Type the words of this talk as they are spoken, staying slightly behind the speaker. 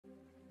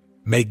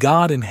May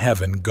God in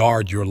heaven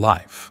guard your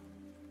life.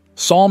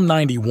 Psalm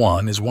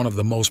 91 is one of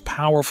the most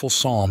powerful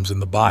psalms in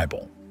the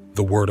Bible,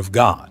 the Word of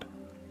God.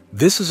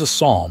 This is a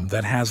psalm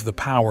that has the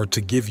power to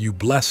give you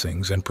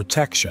blessings and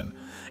protection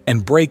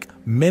and break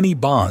many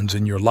bonds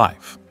in your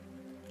life.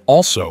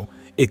 Also,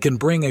 it can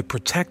bring a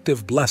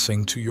protective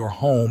blessing to your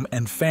home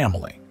and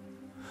family.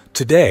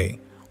 Today,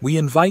 we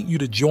invite you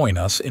to join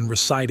us in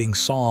reciting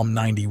Psalm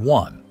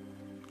 91.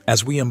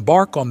 As we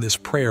embark on this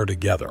prayer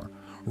together,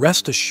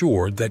 rest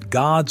assured that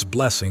God's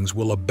blessings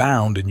will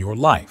abound in your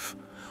life.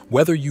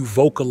 Whether you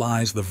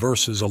vocalize the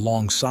verses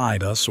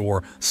alongside us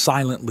or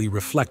silently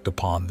reflect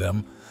upon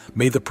them,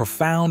 may the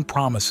profound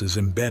promises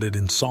embedded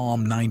in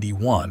Psalm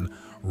 91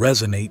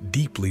 resonate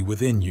deeply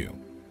within you.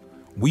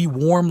 We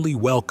warmly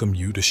welcome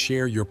you to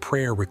share your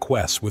prayer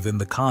requests within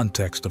the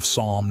context of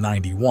Psalm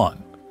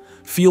 91.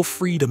 Feel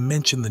free to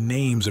mention the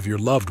names of your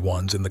loved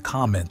ones in the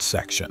comments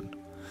section.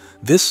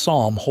 This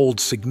psalm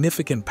holds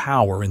significant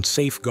power in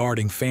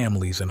safeguarding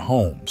families and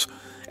homes,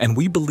 and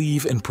we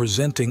believe in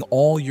presenting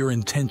all your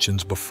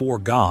intentions before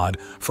God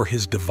for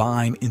His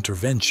divine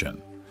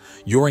intervention.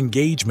 Your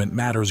engagement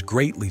matters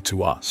greatly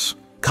to us.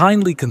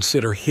 Kindly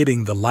consider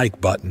hitting the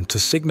like button to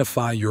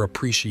signify your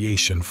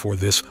appreciation for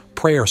this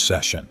prayer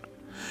session.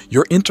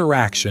 Your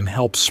interaction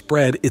helps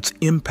spread its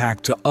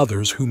impact to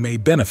others who may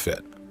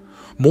benefit.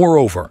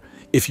 Moreover,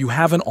 if you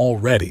haven't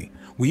already,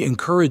 we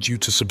encourage you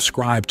to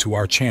subscribe to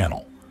our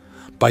channel.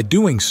 By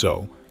doing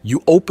so,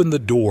 you open the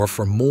door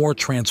for more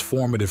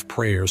transformative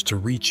prayers to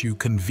reach you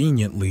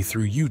conveniently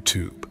through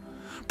YouTube.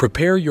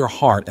 Prepare your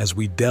heart as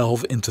we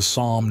delve into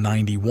Psalm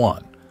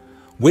 91.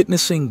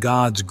 Witnessing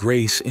God's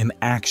grace in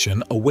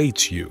action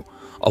awaits you,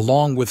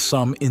 along with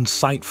some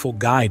insightful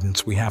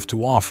guidance we have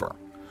to offer.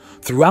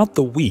 Throughout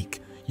the week,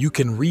 you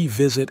can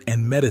revisit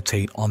and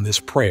meditate on this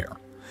prayer.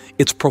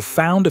 Its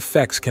profound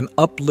effects can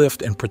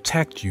uplift and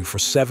protect you for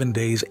 7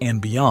 days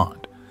and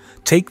beyond.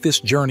 Take this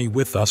journey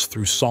with us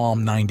through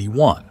Psalm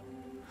 91.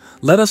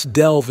 Let us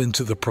delve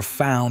into the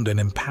profound and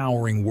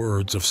empowering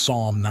words of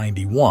Psalm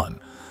 91,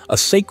 a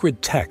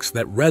sacred text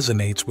that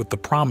resonates with the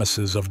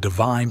promises of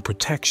divine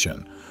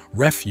protection,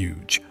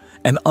 refuge,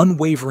 and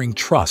unwavering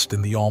trust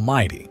in the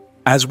Almighty.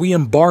 As we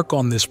embark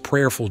on this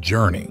prayerful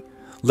journey,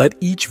 let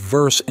each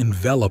verse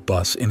envelop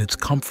us in its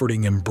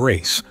comforting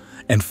embrace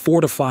and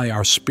fortify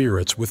our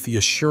spirits with the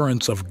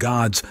assurance of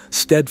God's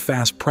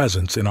steadfast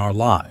presence in our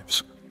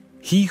lives.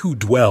 He who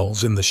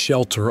dwells in the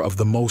shelter of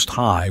the Most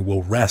High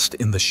will rest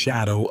in the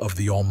shadow of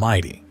the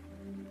Almighty.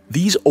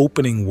 These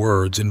opening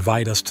words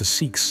invite us to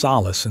seek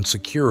solace and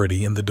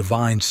security in the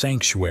divine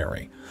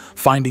sanctuary,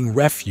 finding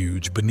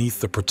refuge beneath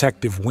the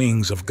protective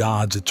wings of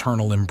God's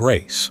eternal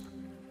embrace.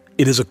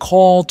 It is a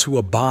call to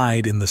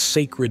abide in the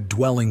sacred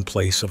dwelling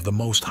place of the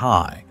Most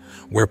High,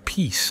 where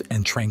peace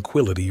and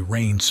tranquility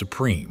reign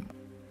supreme.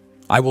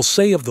 I will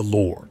say of the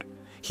Lord,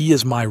 He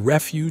is my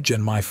refuge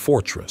and my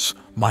fortress,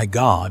 my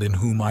God in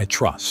whom I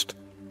trust.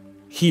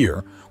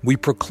 Here, we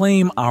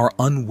proclaim our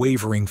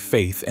unwavering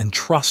faith and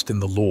trust in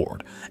the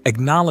Lord,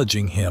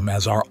 acknowledging Him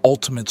as our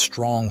ultimate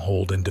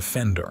stronghold and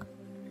defender.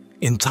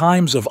 In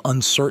times of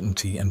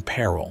uncertainty and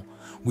peril,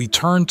 we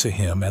turn to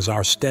Him as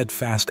our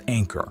steadfast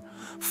anchor,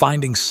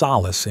 finding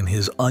solace in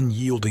His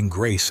unyielding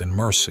grace and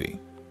mercy.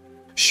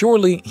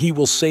 Surely He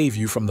will save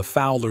you from the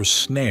fowler's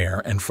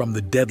snare and from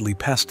the deadly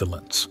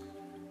pestilence.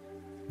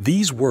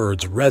 These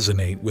words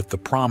resonate with the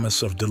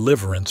promise of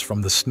deliverance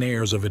from the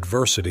snares of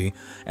adversity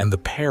and the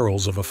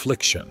perils of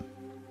affliction.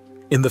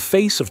 In the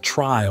face of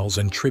trials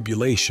and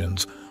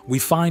tribulations, we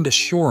find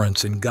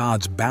assurance in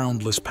God's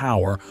boundless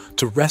power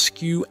to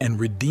rescue and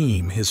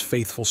redeem His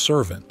faithful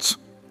servants.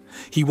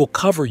 He will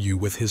cover you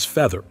with His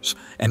feathers,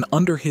 and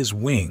under His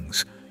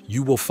wings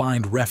you will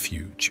find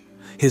refuge.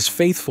 His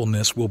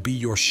faithfulness will be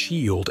your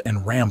shield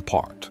and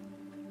rampart.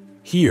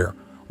 Here,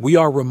 we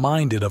are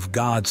reminded of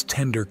God's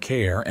tender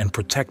care and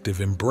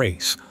protective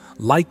embrace,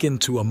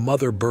 likened to a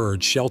mother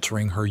bird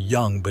sheltering her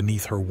young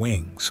beneath her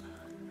wings.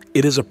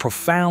 It is a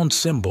profound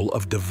symbol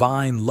of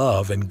divine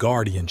love and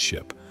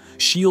guardianship,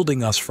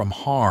 shielding us from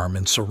harm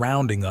and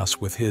surrounding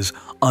us with His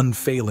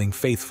unfailing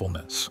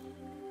faithfulness.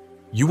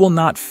 You will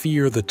not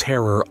fear the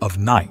terror of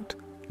night,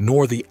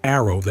 nor the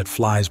arrow that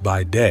flies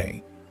by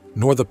day,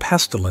 nor the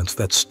pestilence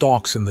that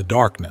stalks in the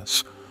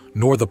darkness,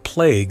 nor the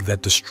plague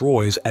that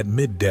destroys at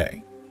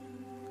midday.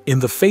 In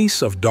the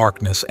face of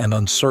darkness and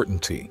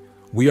uncertainty,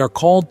 we are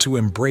called to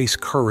embrace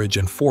courage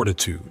and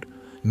fortitude,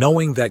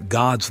 knowing that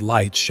God's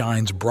light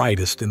shines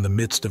brightest in the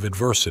midst of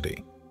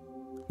adversity.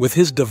 With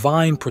His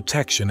divine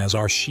protection as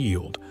our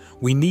shield,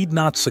 we need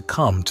not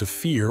succumb to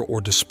fear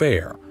or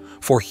despair,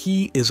 for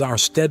He is our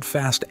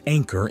steadfast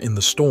anchor in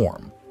the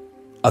storm.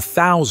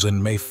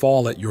 1,000 may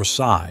fall at your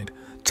side,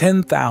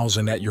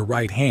 10,000 at your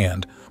right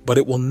hand, but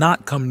it will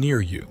not come near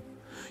you.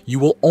 You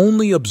will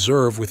only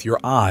observe with your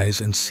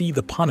eyes and see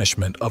the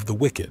punishment of the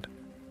wicked.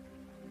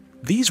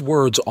 These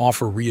words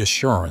offer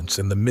reassurance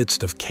in the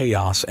midst of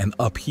chaos and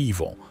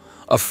upheaval,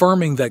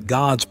 affirming that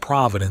God's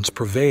providence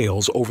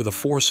prevails over the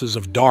forces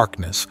of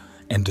darkness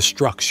and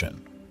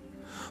destruction.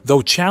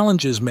 Though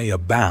challenges may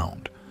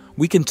abound,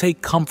 We can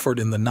take comfort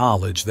in the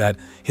knowledge that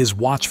His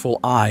watchful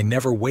eye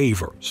never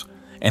wavers,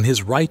 and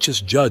His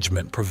righteous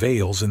judgment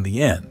prevails in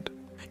the end.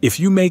 If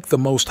you make the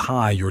Most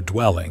High your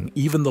dwelling,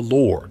 even the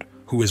Lord,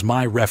 who is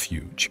my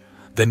refuge,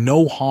 then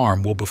no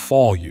harm will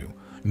befall you,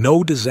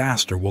 no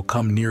disaster will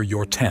come near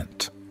your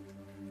tent.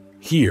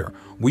 Here,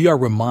 we are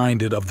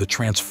reminded of the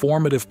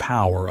transformative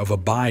power of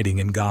abiding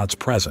in God's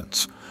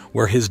presence,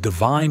 where His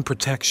divine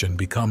protection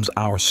becomes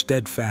our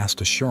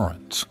steadfast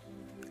assurance.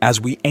 As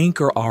we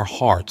anchor our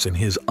hearts in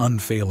His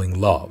unfailing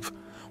love,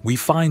 we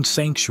find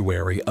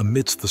sanctuary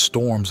amidst the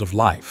storms of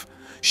life,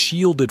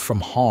 shielded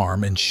from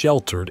harm and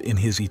sheltered in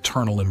His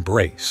eternal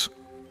embrace.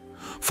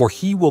 For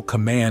He will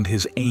command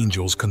His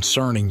angels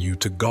concerning you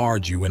to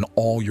guard you in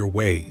all your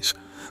ways.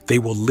 They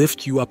will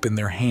lift you up in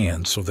their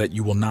hands so that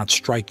you will not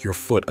strike your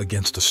foot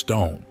against a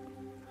stone.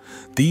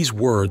 These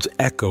words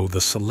echo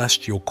the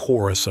celestial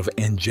chorus of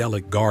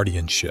angelic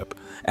guardianship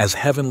as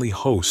heavenly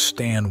hosts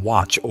stand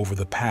watch over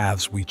the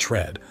paths we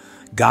tread.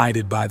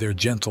 Guided by their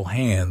gentle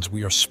hands,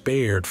 we are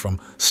spared from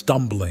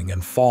stumbling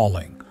and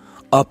falling,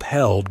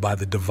 upheld by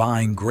the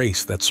divine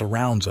grace that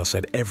surrounds us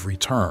at every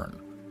turn.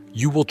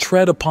 You will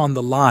tread upon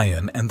the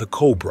lion and the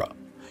cobra.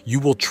 You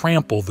will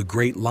trample the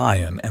great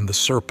lion and the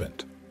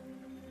serpent.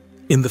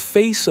 In the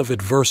face of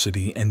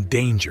adversity and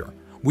danger,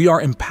 we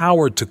are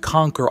empowered to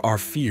conquer our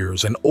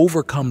fears and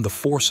overcome the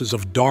forces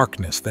of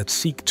darkness that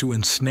seek to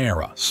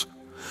ensnare us.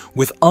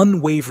 With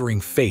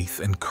unwavering faith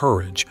and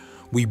courage,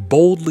 we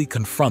boldly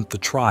confront the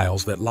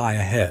trials that lie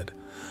ahead,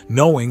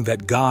 knowing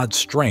that God's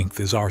strength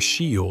is our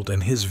shield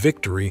and His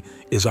victory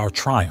is our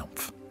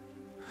triumph.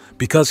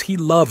 Because He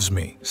loves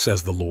me,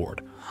 says the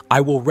Lord, I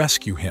will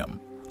rescue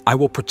him. I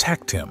will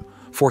protect him,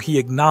 for he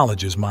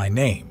acknowledges my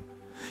name.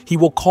 He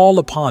will call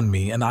upon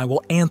me, and I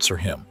will answer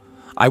him.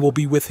 I will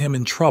be with him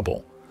in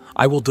trouble.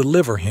 I will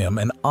deliver him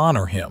and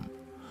honor him.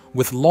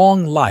 With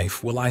long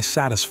life will I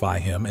satisfy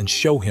him and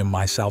show him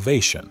my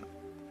salvation.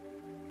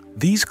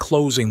 These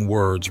closing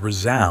words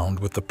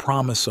resound with the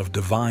promise of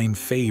divine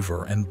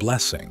favor and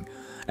blessing,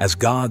 as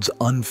God's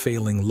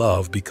unfailing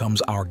love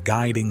becomes our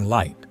guiding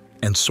light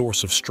and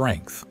source of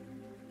strength.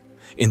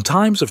 In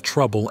times of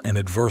trouble and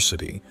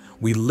adversity,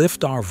 we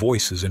lift our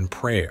voices in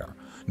prayer,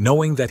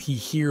 knowing that He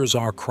hears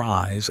our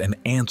cries and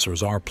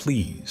answers our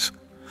pleas.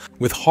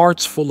 With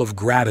hearts full of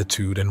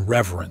gratitude and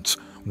reverence,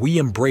 we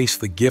embrace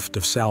the gift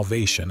of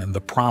salvation and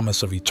the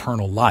promise of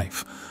eternal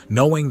life,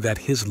 knowing that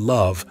His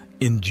love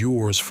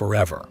endures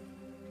forever.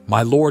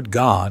 My Lord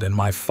God and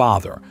my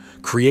Father,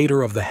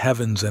 Creator of the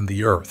heavens and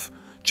the earth,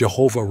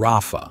 Jehovah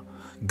Rapha,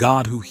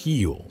 God who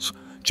heals,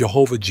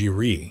 Jehovah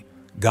Jireh,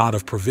 God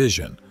of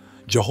provision,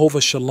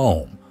 Jehovah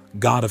Shalom,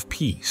 God of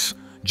peace,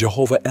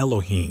 Jehovah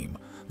Elohim,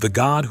 the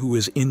God who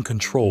is in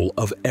control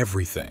of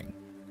everything.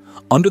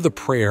 Under the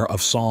prayer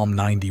of Psalm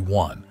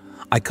 91,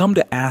 I come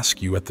to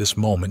ask you at this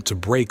moment to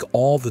break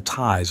all the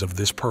ties of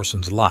this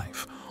person's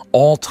life,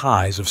 all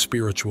ties of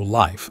spiritual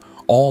life,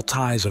 all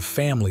ties of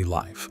family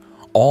life,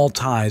 all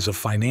ties of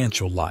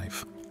financial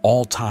life,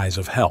 all ties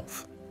of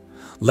health.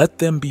 Let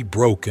them be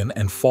broken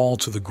and fall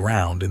to the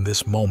ground in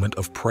this moment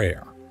of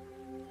prayer.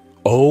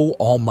 O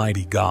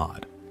Almighty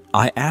God,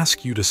 I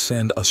ask you to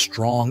send a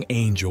strong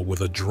angel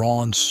with a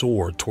drawn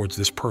sword towards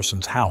this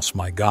person's house,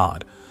 my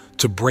God,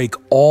 to break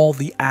all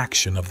the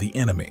action of the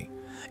enemy,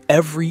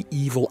 every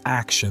evil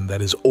action that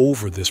is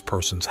over this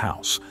person's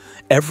house,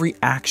 every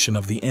action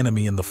of the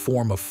enemy in the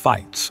form of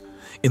fights,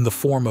 in the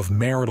form of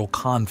marital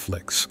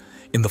conflicts,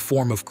 in the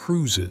form of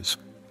cruises,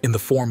 in the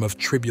form of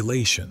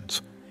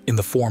tribulations, in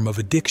the form of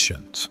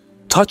addictions.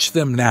 Touch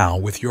them now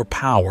with your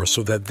power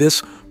so that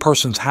this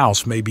person's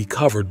house may be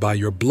covered by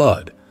your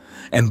blood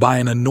and by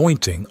an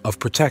anointing of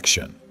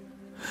protection.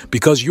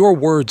 Because your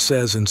word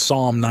says in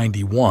Psalm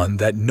 91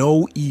 that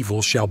no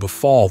evil shall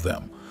befall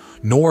them,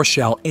 nor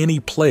shall any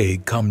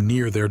plague come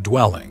near their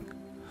dwelling.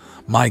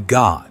 My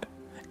God,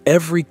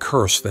 every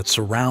curse that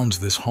surrounds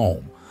this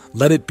home,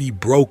 let it be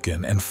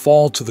broken and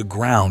fall to the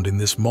ground in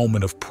this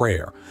moment of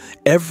prayer,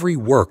 every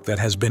work that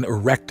has been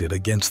erected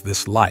against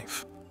this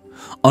life.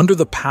 Under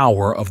the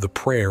power of the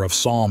prayer of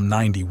Psalm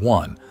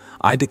 91,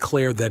 I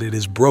declare that it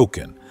is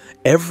broken,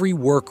 every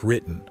work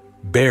written,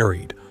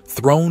 buried,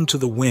 thrown to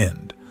the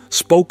wind,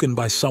 spoken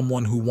by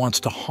someone who wants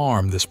to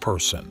harm this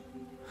person.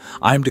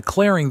 I am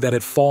declaring that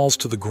it falls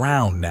to the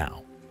ground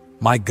now.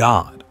 My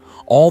God,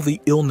 all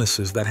the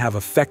illnesses that have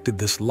affected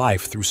this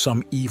life through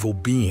some evil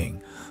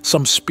being,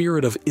 some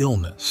spirit of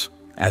illness,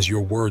 as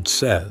your word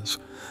says,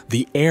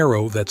 the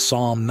arrow that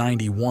Psalm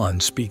 91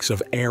 speaks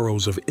of,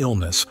 arrows of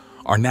illness,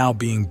 are now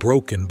being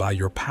broken by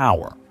your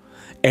power.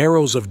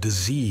 Arrows of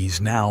disease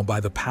now by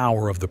the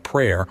power of the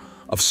prayer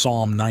of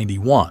Psalm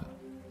 91.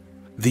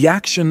 The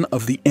action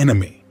of the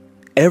enemy,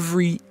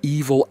 every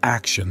evil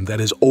action that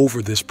is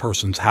over this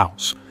person's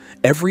house,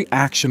 every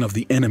action of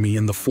the enemy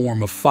in the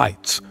form of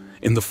fights,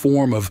 in the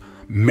form of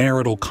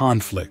marital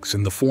conflicts,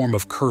 in the form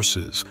of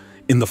curses,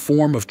 in the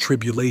form of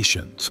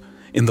tribulations,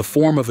 in the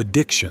form of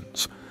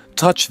addictions,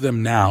 touch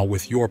them now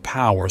with your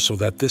power so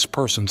that this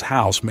person's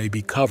house may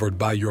be covered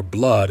by your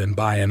blood and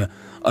by an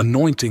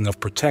anointing of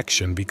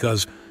protection,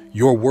 because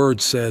Your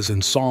word says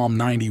in Psalm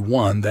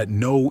 91 that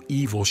no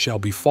evil shall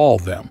befall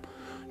them,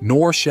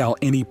 nor shall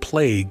any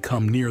plague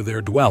come near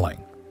their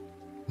dwelling.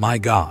 My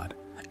God,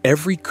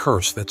 every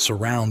curse that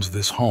surrounds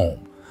this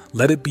home,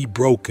 let it be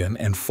broken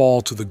and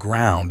fall to the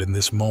ground in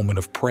this moment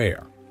of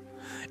prayer.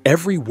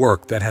 Every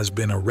work that has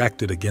been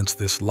erected against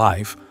this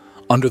life,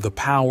 under the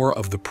power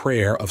of the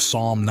prayer of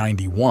Psalm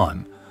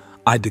 91,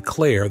 I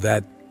declare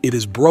that it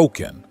is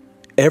broken.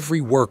 Every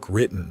work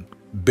written,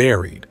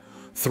 buried,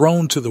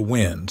 thrown to the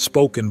wind,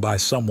 spoken by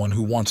someone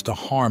who wants to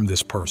harm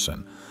this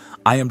person,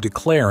 I am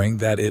declaring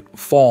that it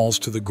falls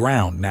to the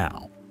ground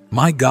now.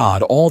 My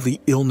God, all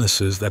the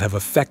illnesses that have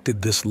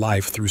affected this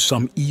life through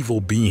some evil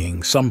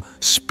being, some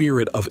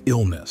spirit of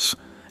illness,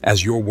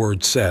 as your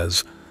word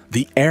says,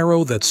 the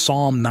arrow that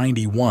Psalm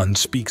 91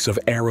 speaks of,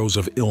 arrows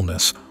of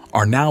illness,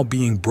 are now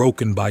being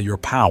broken by your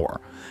power.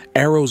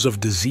 Arrows of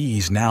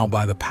disease now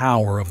by the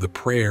power of the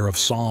prayer of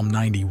Psalm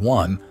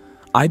 91,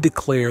 I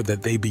declare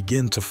that they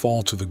begin to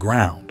fall to the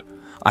ground.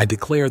 I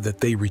declare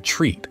that they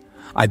retreat.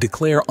 I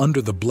declare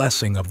under the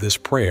blessing of this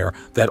prayer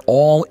that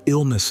all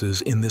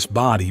illnesses in this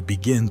body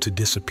begin to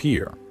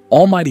disappear.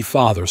 Almighty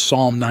Father,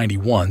 Psalm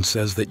 91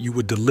 says that you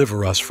would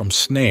deliver us from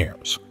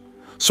snares.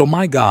 So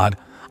my God,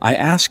 I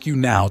ask you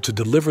now to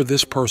deliver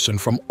this person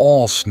from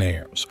all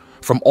snares,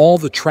 from all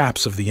the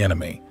traps of the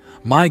enemy.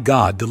 My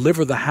God,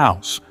 deliver the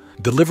house,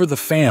 deliver the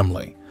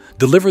family,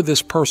 deliver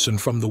this person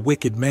from the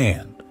wicked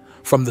man,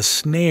 from the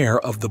snare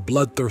of the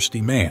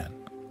bloodthirsty man.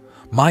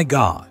 My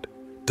God,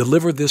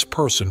 deliver this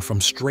person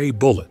from stray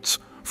bullets,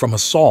 from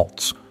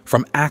assaults,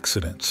 from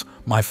accidents,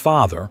 my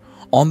Father,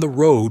 on the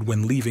road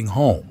when leaving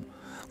home.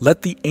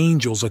 Let the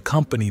angels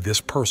accompany this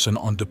person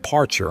on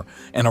departure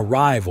and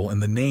arrival in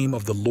the name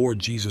of the Lord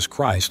Jesus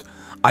Christ.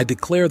 I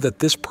declare that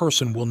this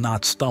person will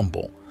not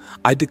stumble.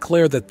 I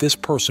declare that this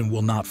person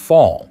will not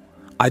fall.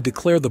 I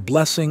declare the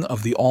blessing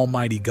of the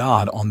Almighty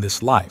God on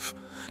this life.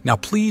 Now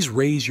please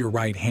raise your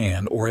right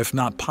hand, or if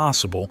not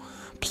possible,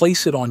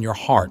 place it on your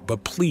heart,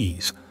 but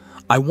please,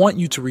 I want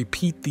you to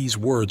repeat these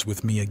words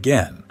with me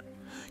again.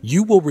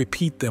 You will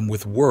repeat them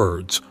with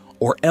words,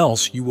 or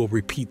else you will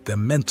repeat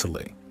them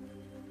mentally.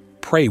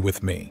 Pray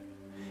with me.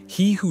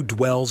 He who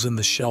dwells in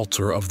the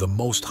shelter of the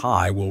Most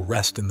High will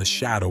rest in the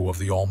shadow of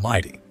the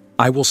Almighty.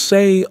 I will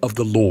say of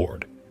the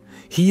Lord,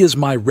 He is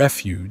my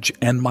refuge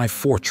and my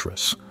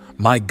fortress,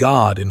 my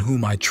God in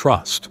whom I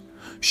trust.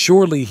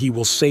 Surely He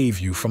will save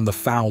you from the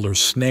fowler's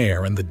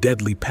snare and the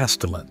deadly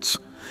pestilence.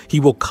 He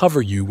will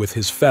cover you with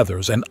His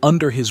feathers, and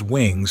under His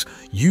wings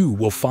you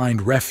will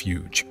find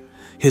refuge.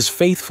 His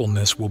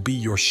faithfulness will be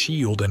your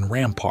shield and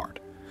rampart.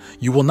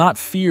 You will not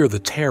fear the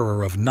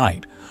terror of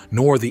night,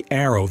 nor the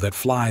arrow that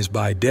flies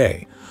by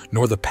day,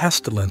 nor the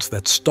pestilence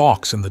that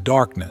stalks in the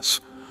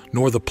darkness,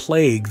 nor the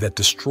plague that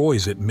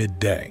destroys at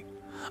midday.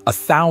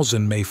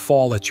 1,000 may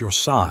fall at your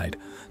side,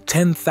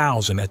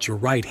 10,000 at your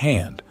right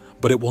hand,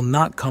 but it will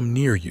not come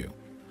near you.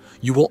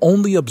 You will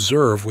only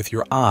observe with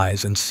your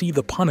eyes and see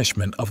the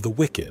punishment of the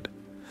wicked.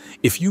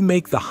 If you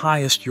make the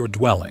highest your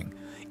dwelling,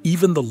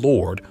 even the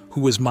Lord,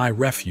 who is my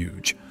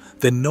refuge,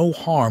 then no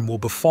harm will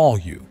befall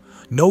you,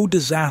 no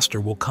disaster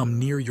will come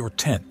near your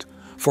tent,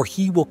 for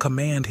He will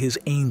command His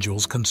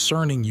angels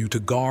concerning you to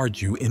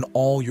guard you in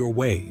all your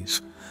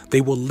ways.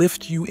 They will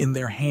lift you in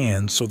their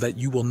hands so that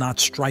you will not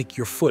strike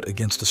your foot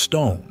against a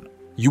stone.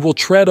 You will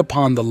tread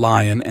upon the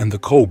lion and the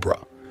cobra.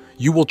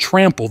 You will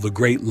trample the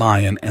great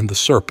lion and the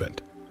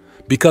serpent.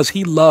 Because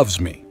He loves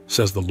me,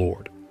 says the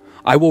Lord,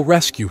 I will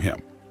rescue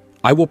him.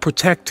 I will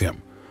protect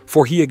him,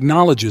 for he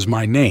acknowledges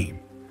my name.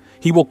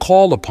 He will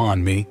call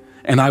upon me,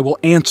 and I will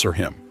answer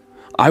him.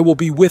 I will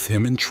be with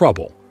him in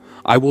trouble.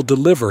 I will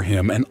deliver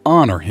him and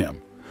honor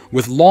him.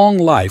 With long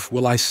life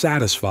will I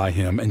satisfy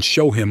him and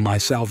show him my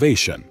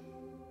salvation.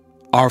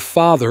 Our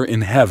Father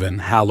in heaven,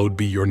 hallowed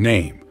be your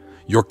name.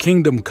 Your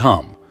kingdom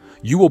come.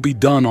 You will be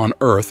done on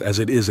earth as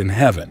it is in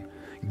heaven.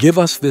 Give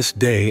us this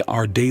day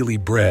our daily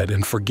bread,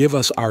 and forgive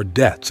us our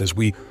debts as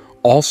we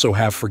also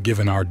have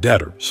forgiven our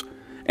debtors.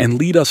 And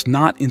lead us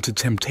not into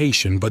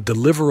temptation, but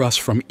deliver us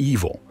from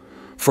evil.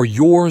 For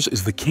yours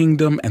is the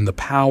kingdom and the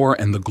power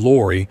and the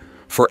glory,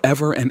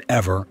 forever and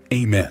ever.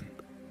 Amen.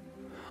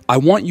 I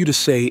want you to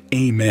say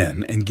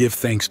amen and give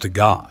thanks to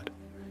God.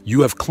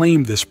 You have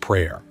claimed this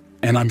prayer,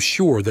 and I'm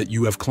sure that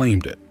you have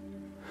claimed it.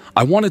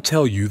 I want to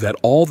tell you that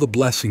all the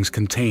blessings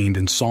contained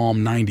in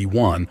Psalm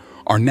 91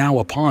 are now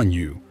upon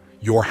you,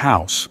 your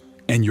house,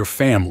 and your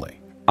family.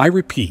 I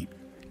repeat,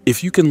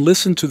 if you can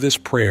listen to this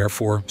prayer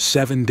for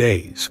 7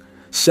 days,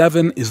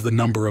 7 is the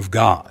number of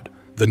God,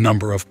 the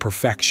number of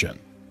perfection.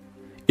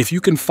 If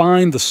you can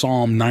find the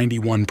Psalm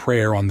 91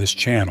 prayer on this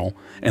channel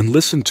and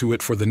listen to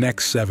it for the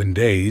next 7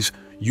 days,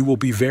 you will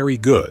be very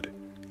good,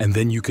 and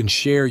then you can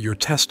share your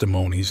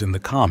testimonies in the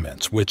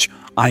comments, which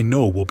I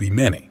know will be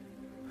many.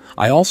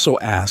 I also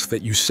ask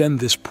that you send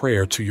this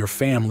prayer to your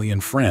family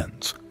and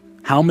friends.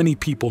 How many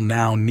people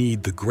now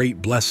need the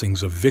great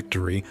blessings of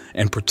victory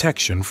and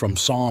protection from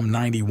Psalm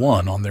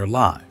 91 on their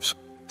lives?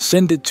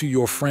 Send it to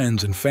your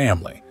friends and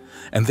family,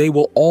 and they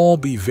will all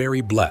be very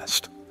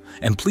blessed.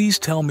 And please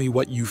tell me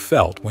what you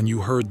felt when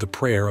you heard the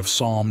prayer of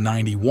Psalm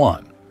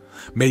 91.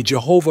 May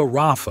Jehovah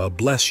Rapha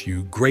bless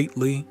you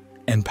greatly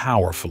and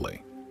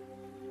powerfully.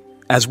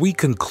 As we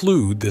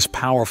conclude this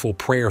powerful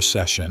prayer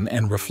session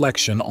and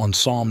reflection on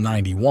Psalm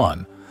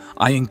 91,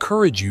 I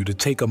encourage you to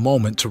take a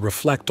moment to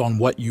reflect on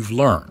what you've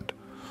learned.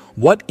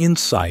 What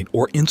insight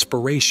or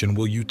inspiration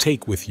will you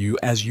take with you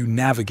as you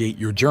navigate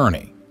your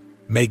journey?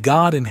 May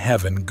God in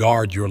heaven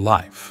guard your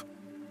life.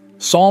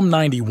 Psalm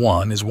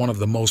 91 is one of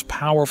the most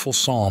powerful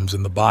psalms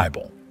in the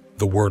Bible,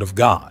 the Word of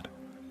God.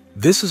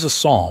 This is a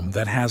psalm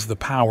that has the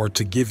power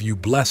to give you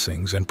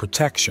blessings and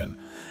protection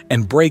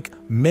and break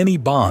many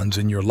bonds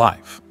in your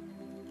life.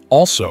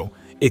 Also,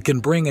 it can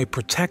bring a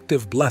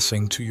protective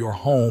blessing to your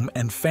home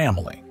and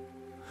family.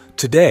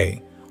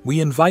 Today, we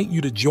invite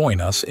you to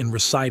join us in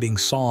reciting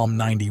Psalm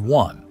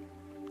 91.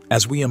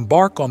 As we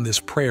embark on this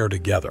prayer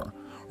together,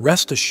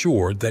 rest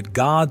assured that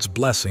God's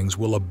blessings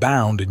will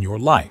abound in your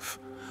life.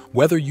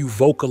 Whether you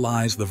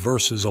vocalize the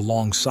verses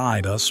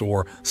alongside us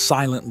or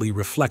silently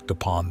reflect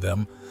upon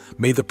them,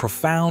 may the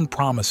profound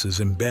promises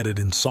embedded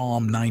in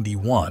Psalm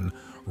 91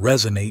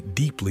 resonate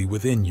deeply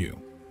within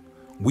you.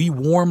 We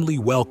warmly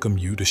welcome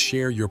you to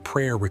share your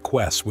prayer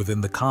requests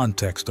within the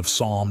context of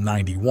Psalm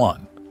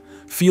 91.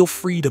 Feel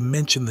free to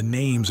mention the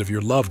names of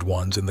your loved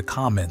ones in the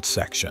comments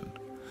section.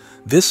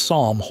 This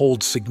psalm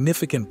holds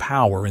significant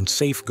power in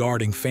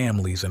safeguarding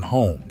families and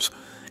homes,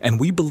 and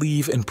we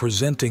believe in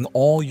presenting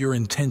all your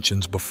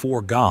intentions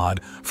before God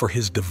for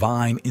His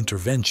divine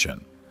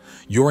intervention.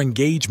 Your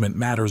engagement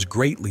matters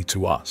greatly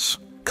to us.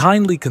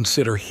 Kindly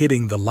consider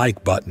hitting the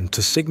like button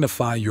to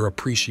signify your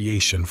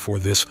appreciation for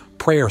this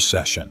prayer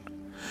session.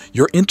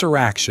 Your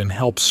interaction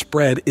helps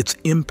spread its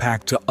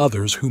impact to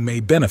others who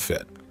may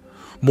benefit.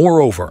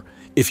 Moreover,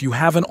 if you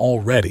haven't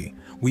already,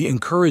 we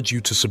encourage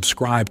you to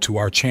subscribe to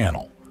our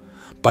channel.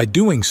 By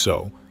doing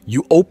so,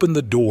 you open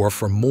the door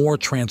for more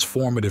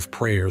transformative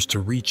prayers to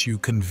reach you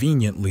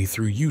conveniently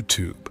through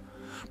YouTube.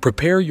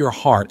 Prepare your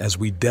heart as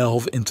we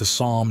delve into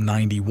Psalm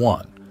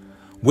 91.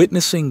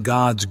 Witnessing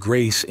God's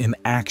grace in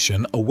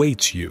action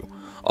awaits you,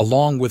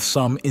 along with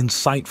some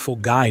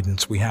insightful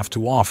guidance we have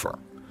to offer.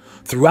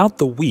 Throughout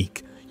the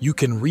week, you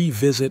can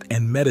revisit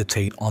and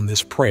meditate on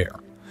this prayer.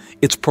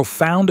 Its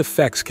profound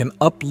effects can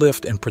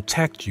uplift and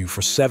protect you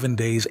for 7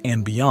 days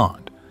and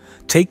beyond.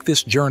 Take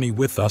this journey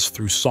with us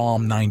through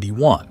Psalm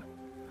 91.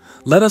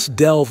 Let us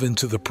delve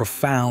into the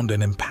profound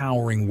and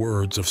empowering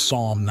words of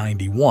Psalm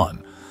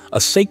 91,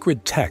 a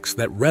sacred text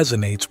that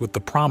resonates with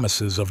the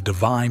promises of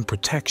divine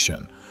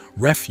protection,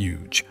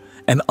 refuge,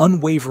 and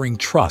unwavering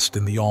trust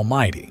in the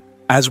Almighty.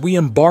 As we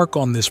embark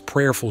on this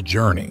prayerful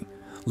journey,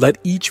 let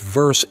each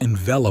verse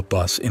envelop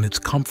us in its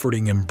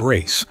comforting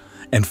embrace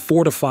and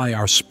fortify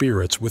our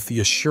spirits with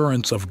the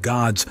assurance of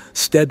God's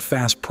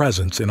steadfast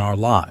presence in our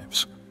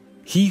lives.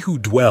 He who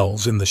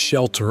dwells in the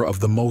shelter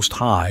of the Most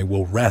High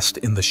will rest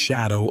in the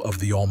shadow of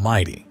the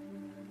Almighty.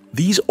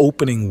 These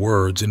opening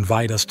words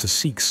invite us to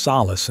seek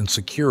solace and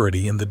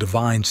security in the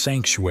divine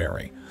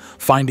sanctuary,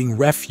 finding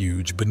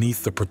refuge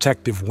beneath the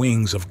protective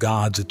wings of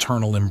God's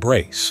eternal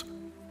embrace.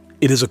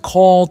 It is a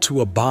call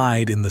to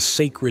abide in the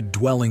sacred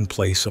dwelling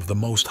place of the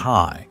Most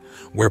High,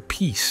 where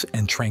peace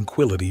and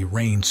tranquility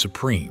reign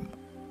supreme.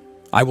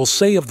 I will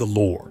say of the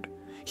Lord,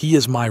 He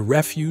is my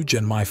refuge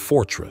and my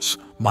fortress,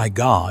 my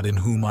God in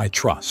whom I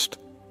trust.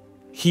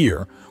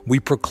 Here, we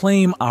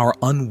proclaim our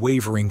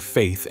unwavering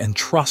faith and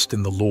trust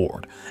in the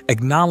Lord,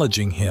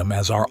 acknowledging Him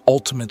as our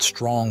ultimate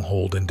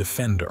stronghold and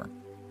defender.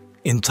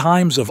 In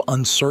times of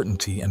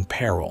uncertainty and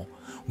peril,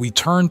 we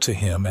turn to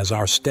Him as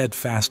our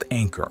steadfast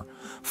anchor,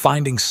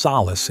 finding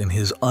solace in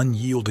His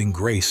unyielding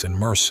grace and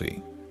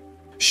mercy.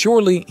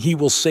 Surely He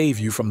will save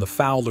you from the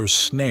fowler's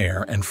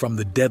snare and from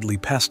the deadly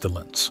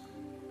pestilence.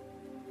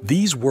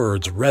 These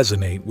words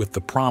resonate with the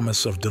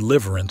promise of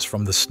deliverance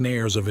from the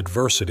snares of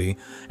adversity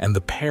and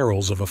the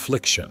perils of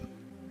affliction.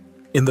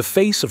 In the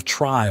face of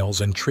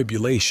trials and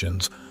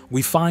tribulations,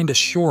 we find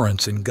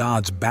assurance in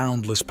God's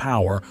boundless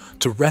power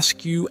to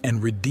rescue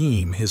and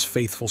redeem His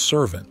faithful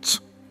servants.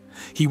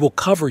 He will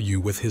cover you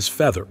with His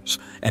feathers,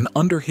 and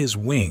under His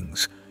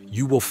wings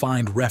you will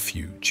find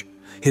refuge.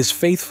 His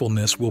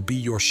faithfulness will be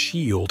your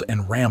shield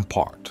and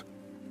rampart.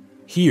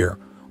 Here,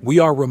 we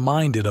are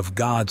reminded of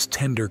God's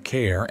tender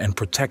care and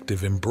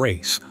protective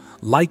embrace,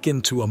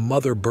 likened to a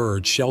mother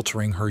bird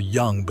sheltering her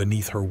young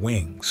beneath her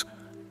wings.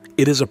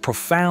 It is a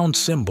profound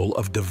symbol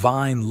of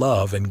divine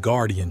love and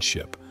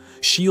guardianship,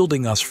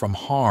 shielding us from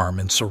harm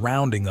and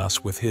surrounding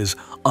us with His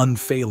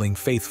unfailing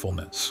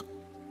faithfulness.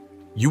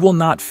 You will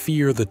not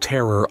fear the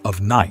terror of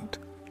night,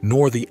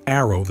 nor the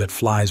arrow that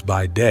flies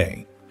by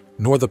day,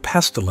 nor the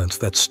pestilence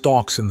that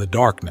stalks in the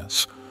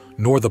darkness,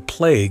 nor the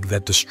plague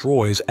that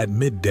destroys at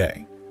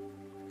midday.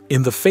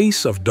 In the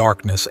face of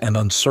darkness and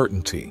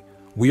uncertainty,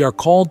 we are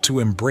called to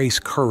embrace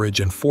courage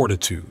and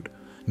fortitude,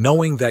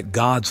 knowing that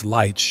God's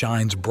light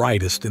shines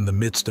brightest in the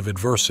midst of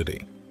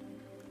adversity.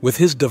 With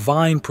His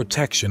divine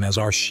protection as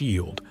our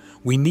shield,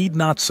 we need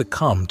not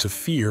succumb to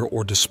fear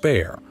or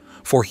despair,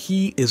 for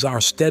He is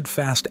our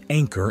steadfast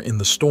anchor in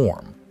the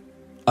storm.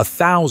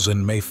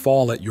 1,000 may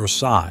fall at your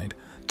side,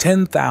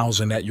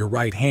 10,000 at your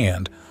right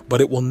hand,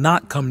 but it will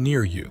not come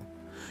near you.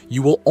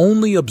 You will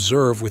only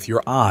observe with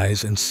your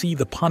eyes and see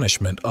the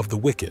punishment of the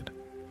wicked.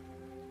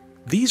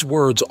 These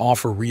words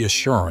offer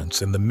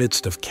reassurance in the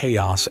midst of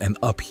chaos and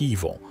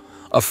upheaval,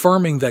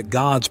 affirming that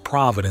God's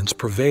providence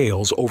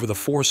prevails over the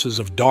forces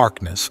of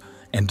darkness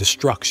and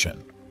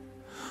destruction.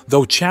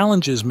 Though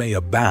challenges may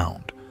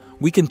abound,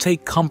 we can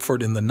take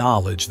comfort in the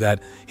knowledge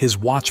that His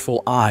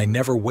watchful eye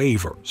never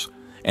wavers,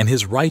 and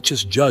His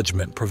righteous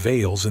judgment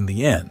prevails in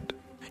the end.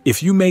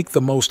 If you make the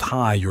Most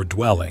High your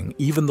dwelling,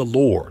 even the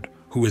Lord,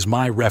 who is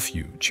my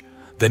refuge,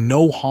 then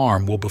no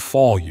harm will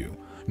befall you,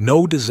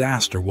 no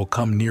disaster will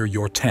come near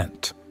your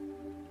tent.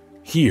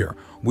 Here,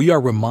 we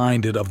are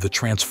reminded of the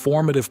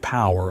transformative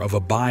power of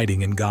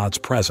abiding in God's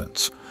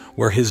presence,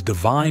 where His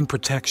divine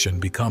protection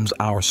becomes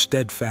our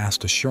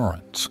steadfast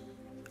assurance.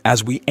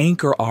 As we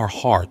anchor our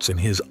hearts in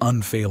His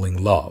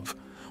unfailing love,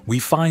 we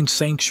find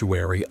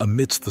sanctuary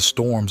amidst the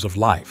storms of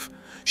life,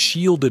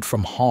 shielded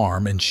from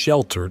harm and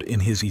sheltered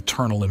in His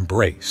eternal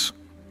embrace.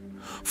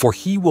 For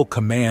He will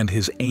command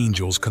His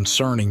angels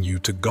concerning you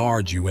to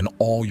guard you in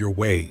all your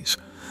ways.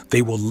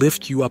 They will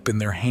lift you up in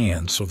their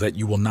hands so that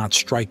you will not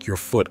strike your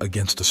foot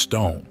against a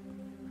stone.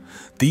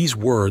 These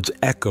words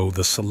echo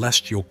the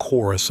celestial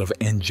chorus of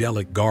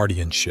angelic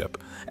guardianship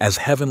as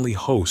heavenly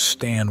hosts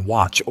stand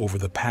watch over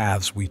the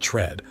paths we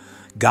tread.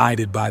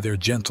 Guided by their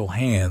gentle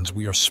hands,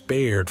 we are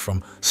spared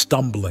from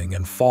stumbling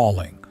and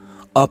falling,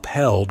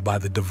 upheld by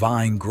the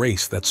divine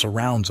grace that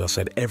surrounds us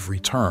at every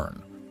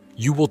turn.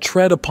 You will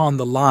tread upon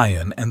the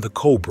lion and the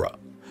cobra.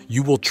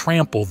 You will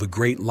trample the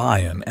great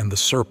lion and the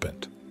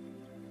serpent.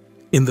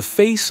 In the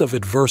face of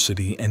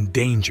adversity and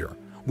danger,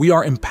 we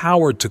are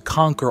empowered to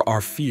conquer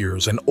our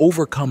fears and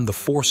overcome the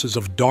forces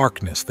of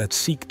darkness that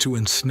seek to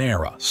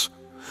ensnare us.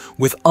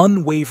 With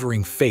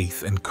unwavering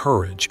faith and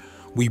courage,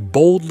 we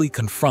boldly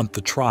confront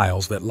the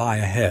trials that lie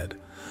ahead,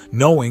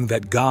 knowing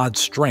that God's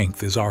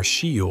strength is our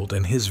shield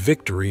and His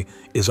victory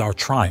is our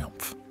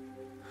triumph.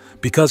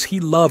 Because He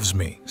loves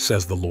me,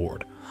 says the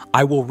Lord,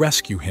 I will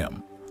rescue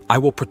him. I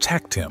will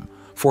protect him,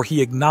 for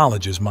he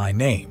acknowledges my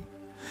name.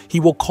 He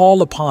will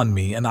call upon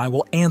me, and I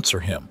will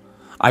answer him.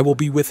 I will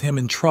be with him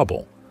in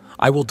trouble.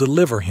 I will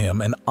deliver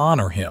him and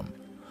honor him.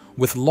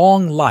 With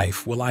long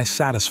life will I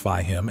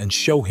satisfy him and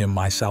show him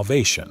my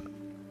salvation.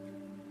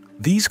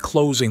 These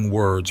closing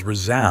words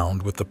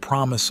resound with the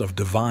promise of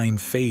divine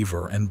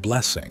favor and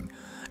blessing,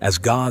 as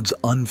God's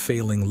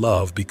unfailing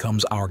love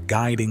becomes our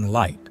guiding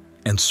light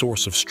and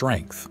source of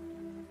strength.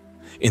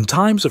 In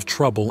times of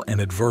trouble and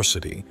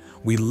adversity,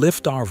 we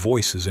lift our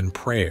voices in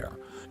prayer,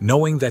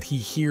 knowing that He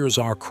hears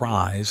our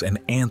cries and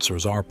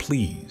answers our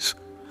pleas.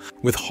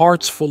 With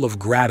hearts full of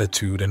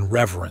gratitude and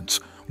reverence,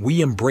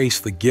 we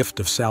embrace the gift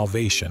of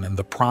salvation and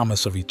the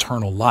promise of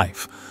eternal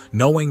life,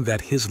 knowing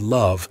that His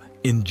love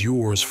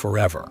endures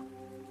forever.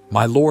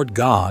 My Lord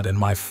God and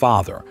my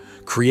Father,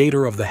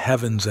 Creator of the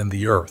heavens and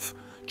the earth,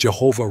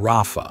 Jehovah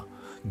Rapha,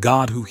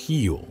 God who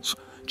heals,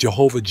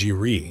 Jehovah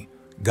Jireh,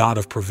 God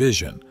of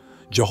provision,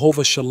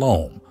 Jehovah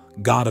Shalom,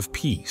 God of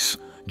peace,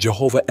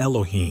 Jehovah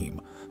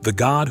Elohim, the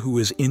God who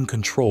is in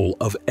control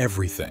of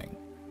everything.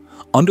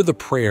 Under the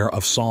prayer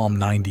of Psalm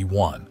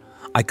 91,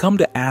 I come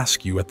to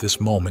ask you at this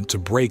moment to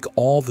break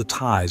all the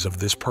ties of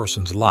this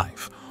person's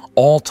life,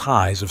 all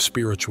ties of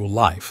spiritual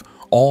life,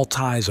 all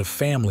ties of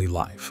family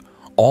life,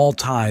 all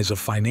ties of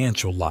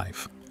financial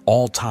life,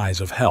 all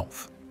ties of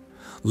health.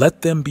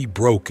 Let them be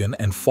broken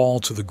and fall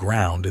to the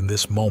ground in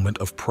this moment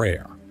of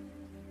prayer.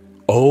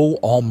 O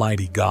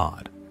Almighty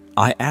God,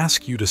 I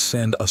ask you to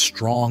send a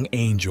strong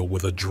angel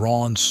with a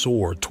drawn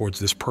sword towards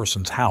this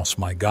person's house,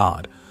 my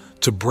God,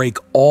 to break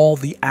all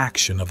the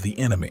action of the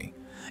enemy,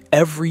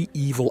 every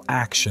evil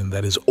action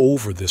that is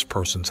over this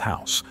person's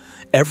house,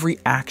 every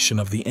action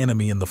of the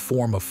enemy in the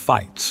form of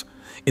fights,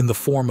 in the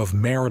form of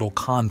marital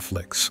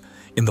conflicts,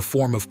 in the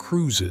form of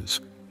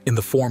cruises, in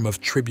the form of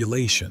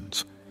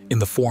tribulations, in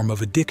the form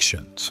of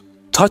addictions.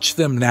 Touch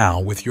them now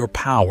with your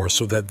power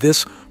so that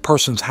this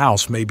person's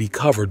house may be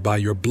covered by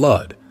your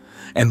blood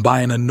and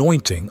by an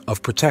anointing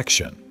of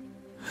protection.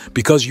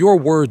 Because your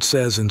word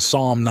says in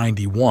Psalm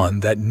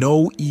 91 that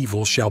no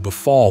evil shall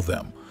befall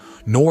them,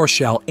 nor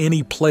shall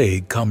any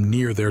plague come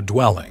near their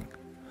dwelling.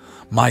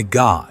 My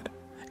God,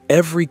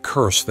 every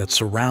curse that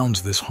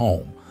surrounds this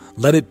home,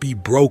 let it be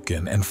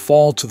broken and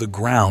fall to the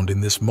ground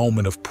in this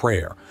moment of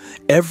prayer,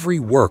 every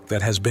work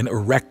that has been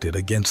erected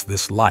against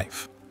this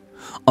life.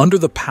 Under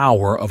the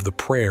power of the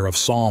prayer of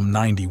Psalm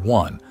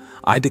 91,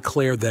 I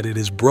declare that it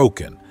is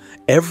broken,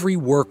 every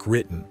work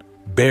written,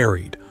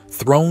 buried,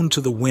 thrown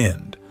to the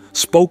wind,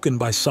 spoken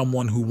by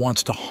someone who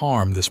wants to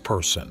harm this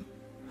person.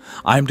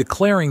 I am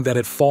declaring that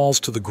it falls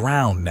to the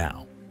ground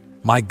now.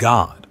 My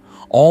God,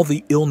 all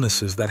the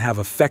illnesses that have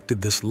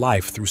affected this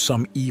life through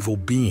some evil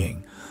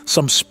being,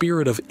 some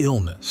spirit of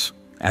illness,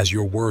 as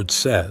your word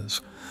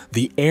says,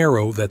 the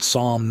arrow that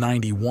Psalm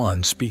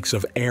 91 speaks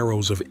of,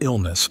 arrows of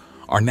illness,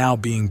 are now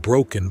being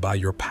broken by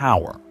your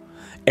power.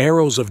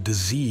 Arrows of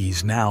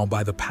disease now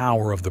by the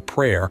power of the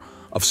prayer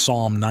of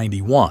Psalm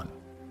 91.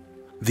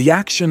 The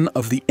action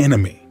of the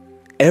enemy,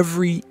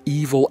 every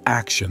evil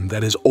action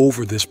that is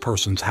over this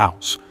person's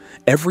house,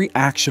 every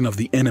action of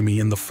the enemy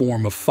in the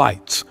form of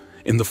fights,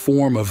 in the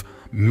form of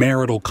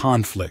marital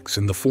conflicts,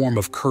 in the form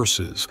of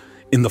curses,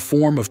 in the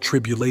form of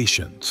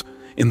tribulations,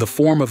 in the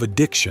form of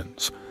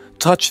addictions,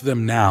 touch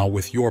them now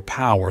with your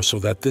power so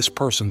that this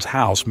person's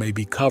house may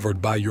be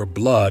covered by your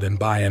blood and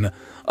by an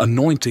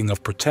anointing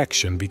of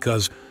protection,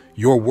 because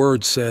your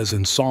word says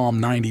in Psalm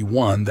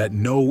 91 that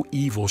no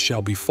evil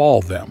shall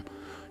befall them,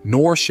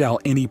 nor shall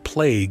any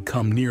plague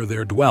come near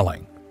their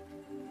dwelling.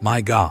 My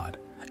God,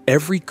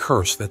 every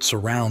curse that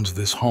surrounds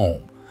this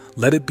home,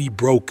 let it be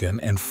broken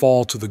and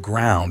fall to the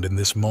ground in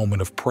this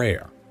moment of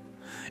prayer.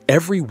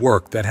 Every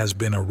work that has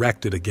been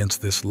erected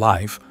against this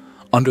life,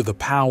 under the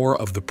power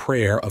of the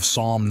prayer of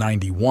Psalm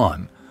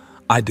 91,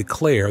 I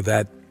declare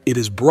that it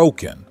is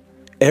broken.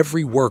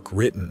 Every work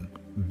written,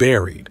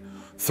 buried,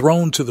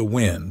 thrown to the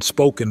wind,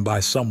 spoken by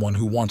someone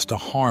who wants to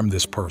harm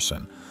this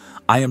person,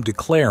 I am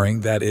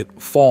declaring that it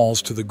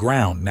falls to the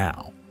ground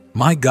now.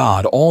 My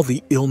God, all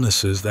the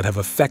illnesses that have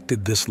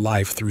affected this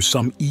life through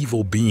some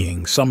evil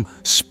being, some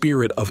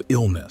spirit of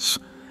illness,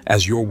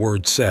 as your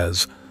word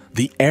says,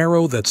 the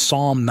arrow that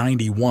Psalm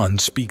 91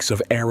 speaks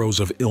of, arrows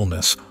of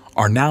illness,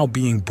 are now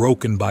being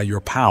broken by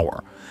your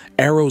power.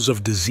 Arrows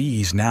of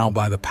disease now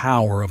by the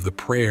power of the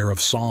prayer of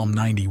Psalm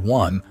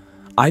 91.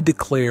 I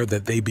declare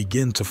that they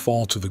begin to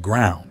fall to the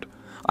ground.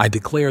 I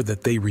declare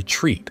that they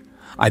retreat.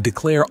 I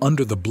declare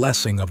under the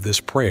blessing of this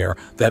prayer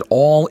that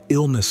all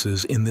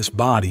illnesses in this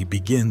body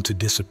begin to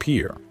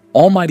disappear.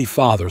 Almighty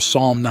Father,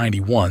 Psalm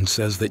 91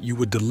 says that you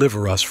would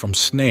deliver us from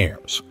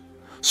snares.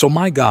 So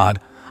my God,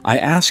 I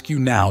ask you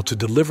now to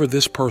deliver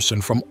this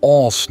person from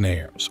all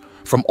snares,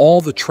 from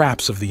all the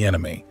traps of the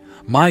enemy.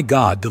 My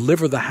God,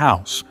 deliver the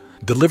house,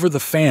 deliver the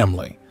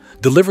family,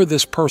 deliver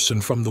this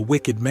person from the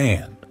wicked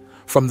man,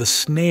 from the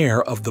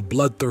snare of the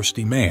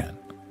bloodthirsty man.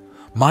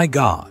 My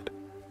God,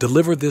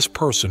 deliver this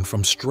person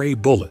from stray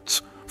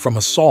bullets, from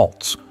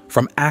assaults,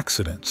 from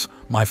accidents,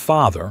 my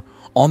Father,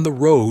 on the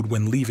road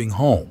when leaving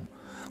home.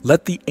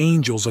 Let the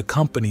angels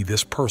accompany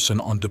this person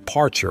on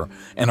departure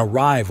and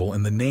arrival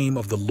in the name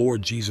of the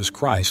Lord Jesus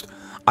Christ.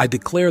 I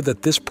declare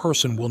that this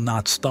person will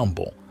not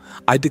stumble.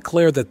 I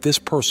declare that this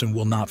person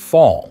will not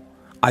fall.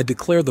 I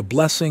declare the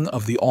blessing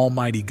of the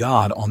Almighty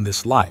God on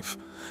this life.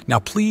 Now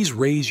please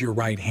raise your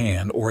right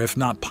hand, or if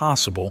not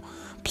possible,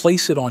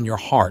 place it on your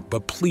heart,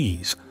 but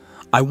please,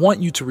 I want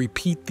you to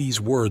repeat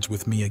these words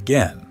with me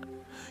again.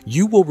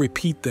 You will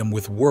repeat them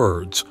with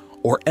words,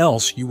 or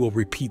else you will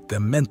repeat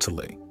them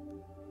mentally.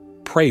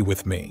 Pray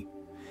with me.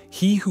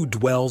 He who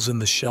dwells in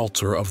the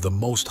shelter of the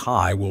Most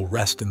High will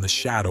rest in the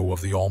shadow of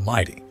the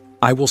Almighty.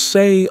 I will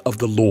say of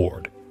the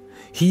Lord,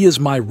 He is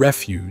my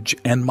refuge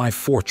and my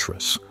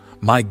fortress,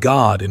 my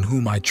God in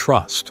whom I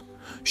trust.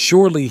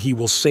 Surely He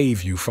will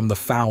save you from the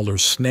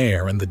fowler's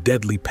snare and the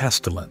deadly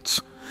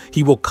pestilence.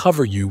 He will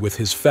cover you with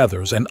His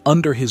feathers, and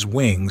under His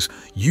wings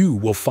you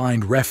will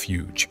find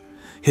refuge.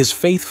 His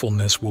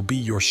faithfulness will be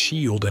your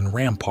shield and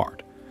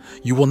rampart.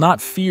 You will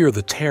not fear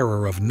the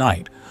terror of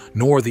night,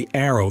 nor the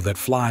arrow that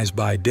flies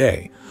by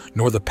day,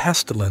 nor the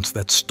pestilence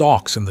that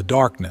stalks in the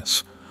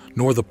darkness,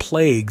 nor the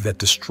plague that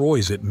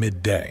destroys at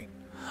midday.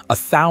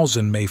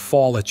 1,000 may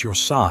fall at your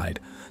side,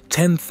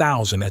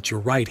 10,000 at your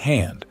right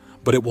hand,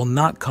 but it will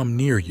not come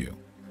near you.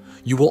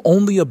 You will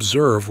only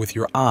observe with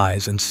your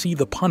eyes and see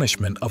the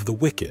punishment of the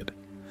wicked.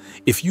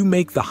 If you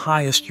make the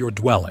highest your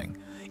dwelling,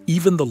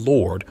 even the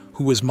Lord,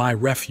 who is my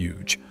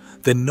refuge,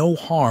 then no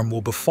harm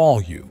will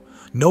befall you,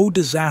 no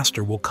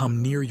disaster will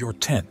come near your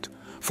tent,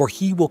 for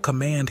He will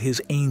command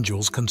His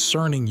angels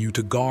concerning you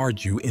to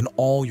guard you in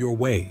all your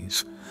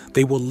ways.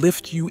 They will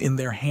lift you in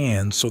their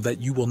hands so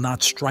that you will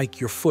not strike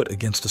your foot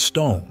against a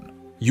stone.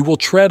 You will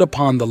tread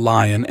upon the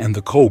lion and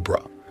the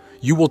cobra.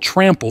 You will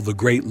trample the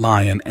great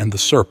lion and the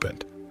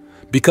serpent.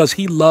 Because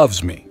He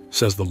loves me,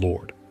 says the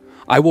Lord,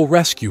 I will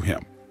rescue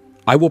him.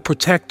 I will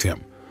protect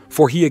him,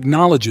 for he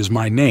acknowledges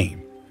my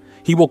name.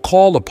 He will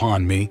call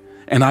upon me,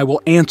 and I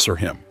will answer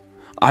him.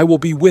 I will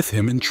be with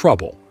him in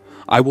trouble.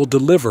 I will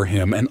deliver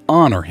him and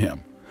honor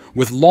him.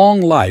 With long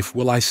life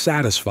will I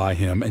satisfy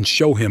him and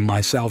show him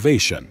my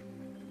salvation.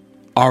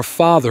 Our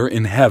Father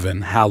in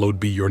heaven, hallowed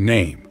be your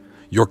name.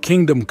 Your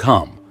kingdom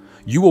come.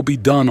 You will be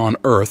done on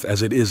earth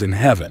as it is in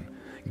heaven.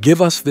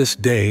 Give us this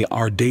day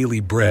our daily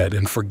bread,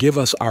 and forgive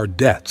us our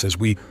debts as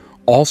we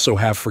also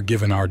have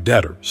forgiven our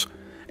debtors.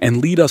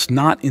 And lead us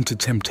not into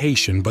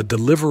temptation, but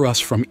deliver us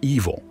from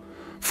evil.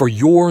 For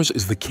yours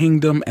is the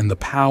kingdom and the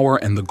power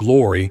and the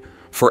glory,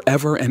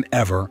 forever and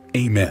ever.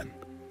 Amen.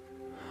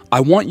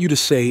 I want you to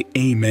say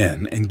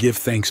amen and give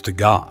thanks to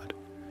God.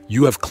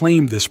 You have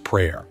claimed this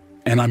prayer,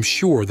 and I'm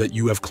sure that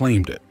you have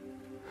claimed it.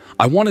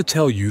 I want to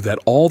tell you that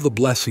all the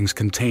blessings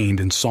contained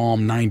in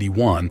Psalm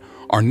 91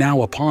 are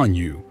now upon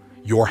you,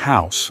 your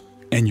house,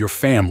 and your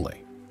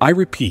family. I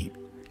repeat,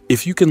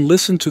 if you can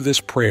listen to this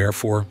prayer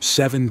for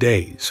 7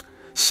 days,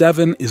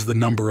 7 is the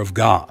number of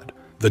God,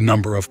 the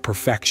number of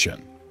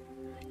perfection.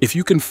 If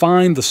you can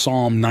find the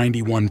Psalm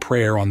 91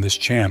 prayer on this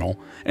channel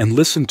and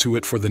listen to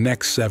it for the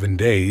next 7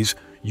 days,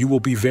 You will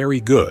be very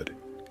good,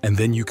 and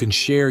then you can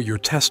share your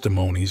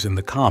testimonies in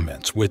the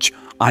comments, which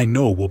I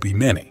know will be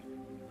many.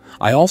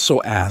 I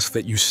also ask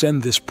that you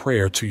send this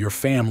prayer to your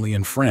family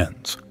and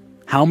friends.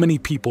 How many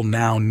people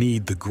now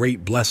need the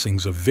great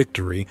blessings of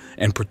victory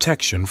and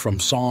protection from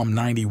Psalm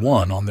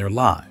 91 on their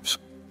lives?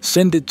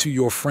 Send it to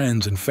your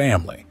friends and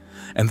family,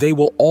 and they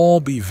will all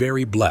be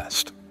very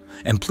blessed.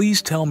 And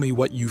please tell me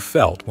what you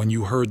felt when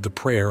you heard the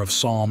prayer of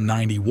Psalm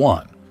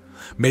 91.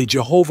 May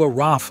Jehovah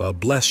Rapha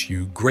bless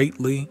you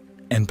greatly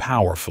and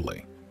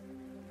powerfully.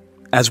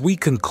 As we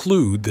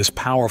conclude this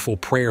powerful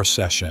prayer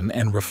session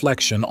and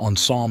reflection on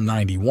Psalm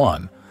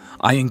 91,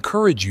 I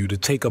encourage you to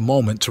take a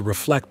moment to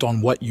reflect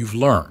on what you've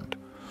learned.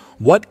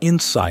 What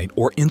insight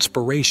or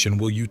inspiration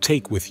will you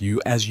take with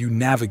you as you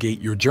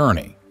navigate your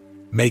journey?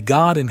 May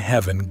God in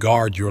heaven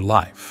guard your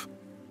life.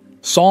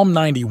 Psalm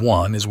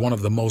 91 is one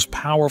of the most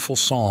powerful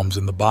psalms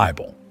in the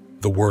Bible,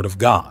 the Word of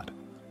God.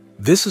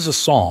 This is a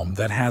psalm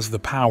that has the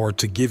power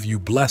to give you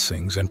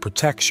blessings and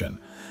protection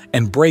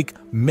and break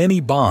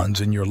many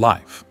bonds in your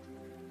life.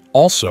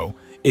 Also,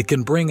 it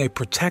can bring a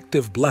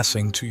protective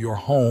blessing to your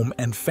home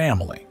and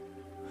family.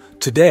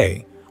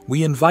 Today,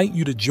 we invite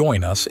you to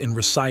join us in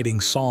reciting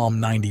Psalm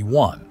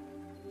 91.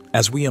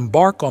 As we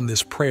embark on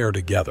this prayer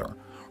together,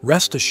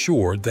 rest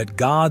assured that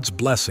God's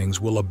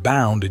blessings will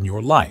abound in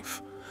your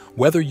life.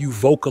 Whether you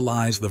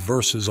vocalize the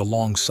verses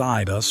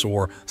alongside us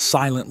or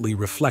silently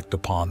reflect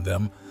upon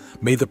them,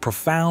 may the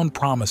profound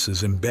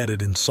promises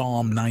embedded in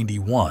Psalm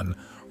 91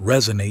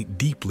 resonate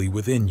deeply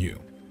within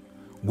you.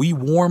 We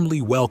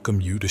warmly welcome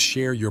you to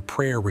share your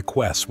prayer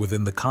requests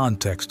within the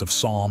context of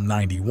Psalm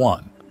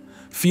 91.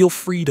 Feel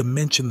free to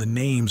mention the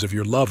names of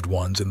your loved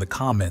ones in the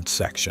comments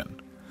section.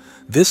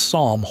 This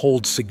psalm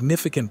holds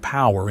significant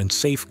power in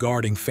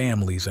safeguarding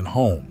families and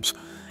homes,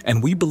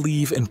 and we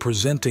believe in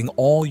presenting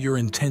all your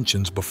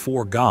intentions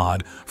before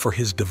God for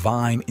His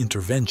divine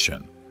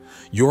intervention.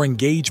 Your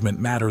engagement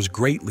matters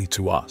greatly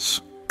to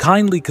us.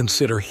 Kindly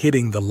consider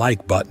hitting the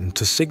like button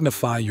to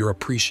signify your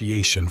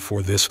appreciation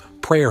for this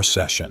prayer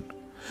session.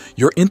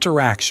 Your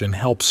interaction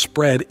helps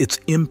spread its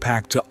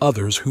impact to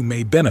others who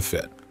may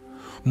benefit.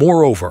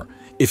 Moreover,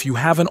 if you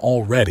haven't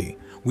already,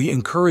 we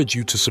encourage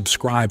you to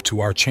subscribe to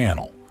our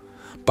channel.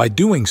 By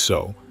doing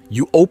so,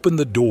 you open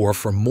the door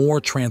for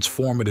more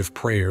transformative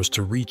prayers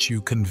to reach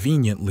you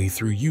conveniently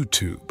through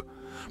YouTube.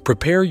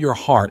 Prepare your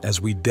heart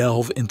as we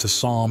delve into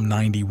Psalm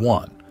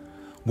 91.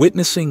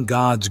 Witnessing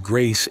God's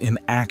grace in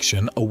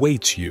action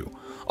awaits you,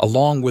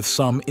 along with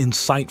some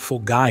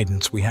insightful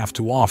guidance we have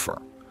to offer.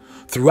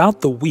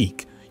 Throughout the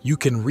week, you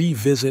can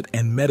revisit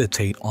and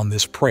meditate on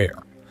this prayer.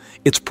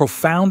 Its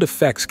profound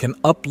effects can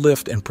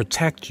uplift and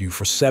protect you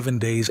for 7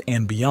 days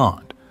and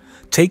beyond.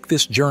 Take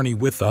this journey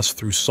with us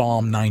through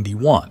Psalm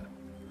 91.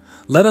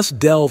 Let us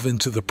delve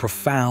into the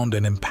profound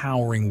and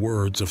empowering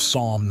words of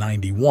Psalm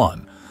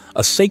 91,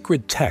 a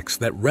sacred text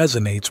that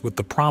resonates with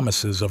the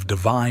promises of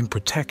divine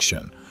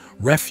protection,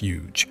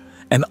 refuge,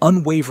 and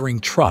unwavering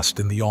trust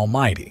in the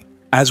Almighty.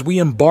 As we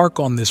embark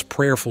on this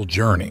prayerful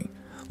journey,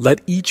 let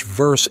each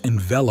verse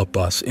envelop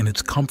us in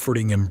its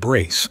comforting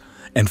embrace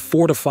and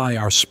fortify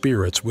our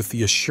spirits with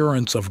the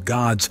assurance of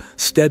God's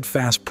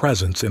steadfast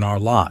presence in our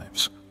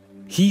lives.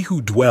 He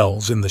who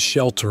dwells in the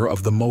shelter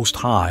of the Most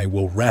High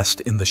will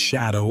rest in the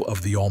shadow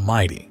of the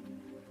Almighty.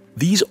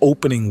 These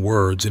opening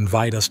words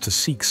invite us to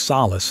seek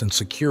solace and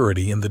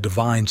security in the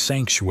divine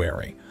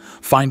sanctuary,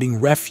 finding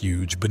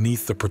refuge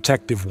beneath the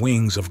protective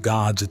wings of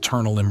God's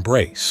eternal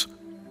embrace.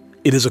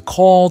 It is a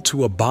call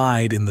to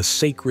abide in the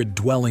sacred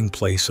dwelling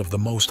place of the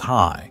Most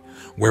High,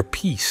 where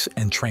peace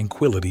and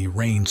tranquility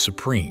reign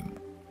supreme.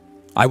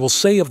 I will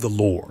say of the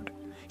Lord,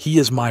 He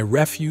is my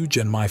refuge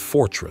and my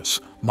fortress,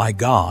 my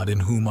God in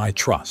whom I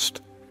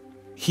trust.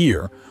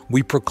 Here,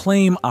 we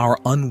proclaim our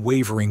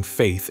unwavering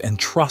faith and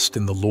trust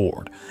in the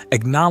Lord,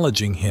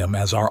 acknowledging Him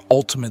as our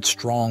ultimate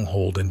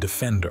stronghold and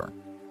defender.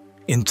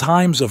 In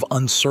times of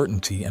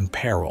uncertainty and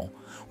peril,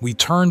 we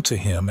turn to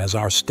Him as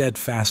our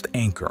steadfast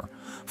anchor,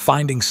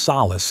 finding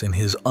solace in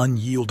His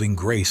unyielding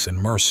grace and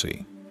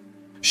mercy.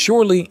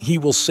 Surely He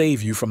will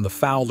save you from the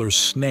fowler's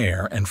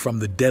snare and from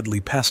the deadly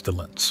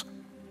pestilence.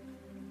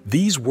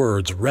 These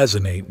words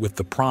resonate with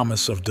the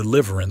promise of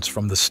deliverance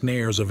from the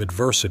snares of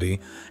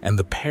adversity and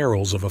the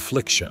perils of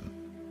affliction.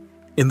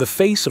 In the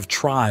face of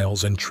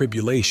trials and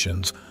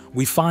tribulations,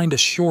 we find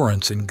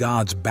assurance in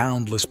God's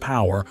boundless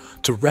power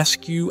to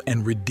rescue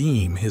and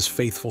redeem His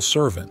faithful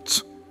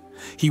servants.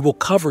 He will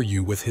cover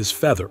you with His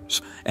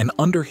feathers, and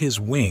under His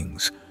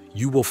wings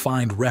you will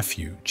find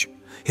refuge.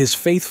 His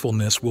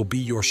faithfulness will be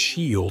your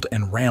shield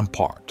and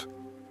rampart.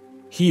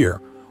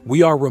 Here,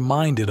 we are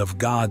reminded of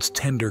God's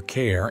tender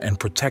care and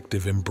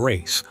protective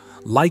embrace,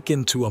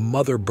 likened to a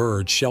mother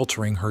bird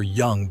sheltering her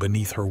young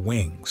beneath her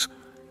wings.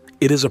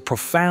 It is a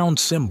profound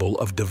symbol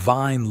of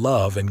divine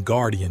love and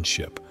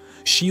guardianship,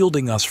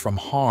 shielding us from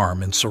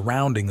harm and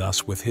surrounding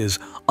us with His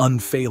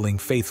unfailing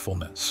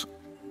faithfulness.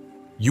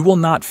 You will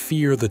not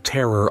fear the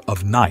terror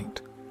of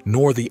night,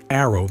 nor the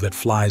arrow that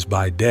flies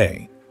by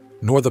day,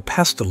 nor the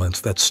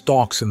pestilence that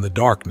stalks in the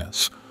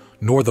darkness,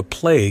 nor the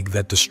plague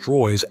that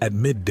destroys at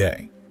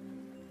midday.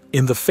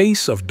 In the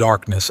face of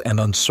darkness and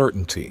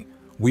uncertainty,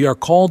 we are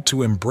called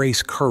to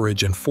embrace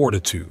courage and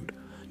fortitude,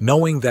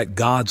 knowing that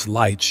God's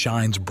light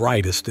shines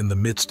brightest in the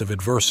midst of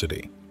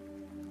adversity.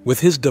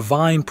 With His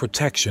divine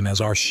protection as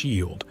our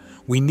shield,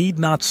 we need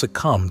not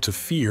succumb to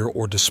fear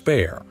or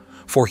despair,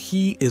 for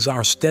He is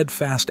our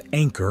steadfast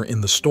anchor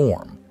in the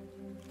storm.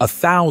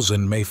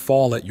 1,000 may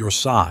fall at your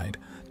side,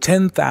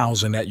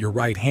 10,000 at your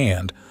right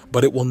hand,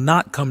 but it will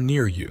not come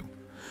near you.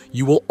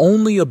 You will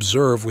only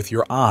observe with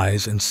your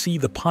eyes and see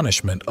the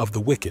punishment of the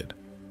wicked.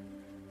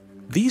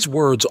 These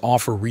words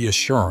offer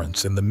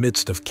reassurance in the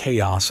midst of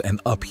chaos and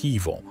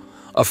upheaval,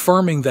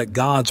 affirming that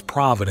God's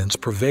providence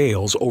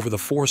prevails over the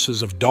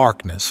forces of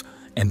darkness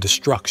and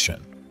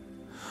destruction.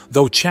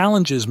 Though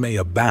challenges may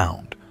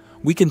abound,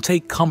 we can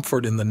take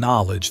comfort in the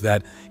knowledge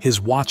that His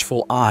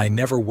watchful eye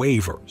never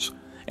wavers,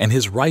 and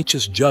His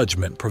righteous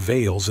judgment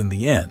prevails in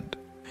the end.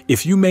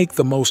 If you make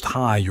the Most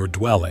High your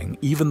dwelling,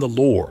 even the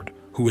Lord,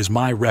 who is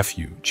my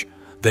refuge,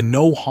 then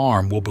no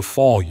harm will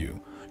befall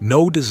you,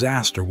 no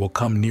disaster will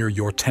come near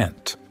your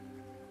tent.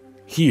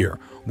 Here,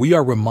 we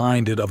are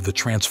reminded of the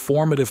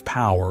transformative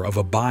power of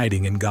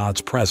abiding in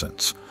God's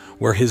presence,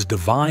 where His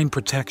divine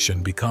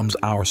protection becomes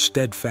our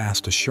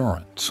steadfast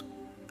assurance.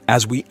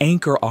 As we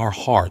anchor our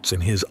hearts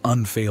in His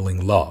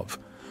unfailing love,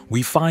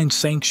 we find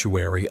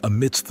sanctuary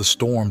amidst the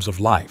storms of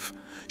life,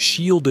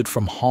 shielded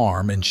from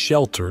harm and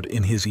sheltered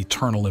in His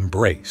eternal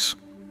embrace.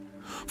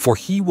 For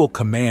He will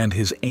command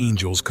His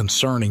angels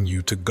concerning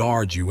you to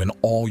guard you in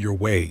all your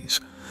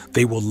ways.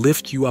 They will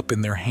lift you up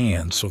in their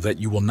hands so that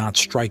you will not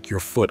strike your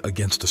foot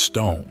against a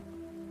stone.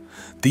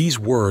 These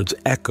words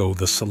echo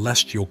the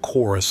celestial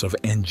chorus of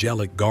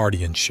angelic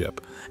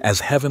guardianship as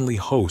heavenly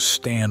hosts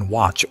stand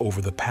watch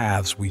over the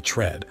paths we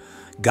tread.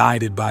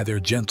 Guided by their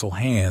gentle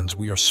hands,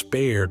 we are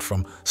spared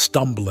from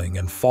stumbling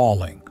and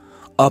falling,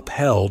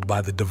 upheld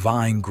by the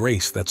divine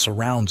grace that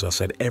surrounds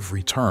us at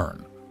every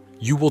turn.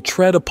 You will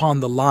tread upon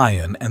the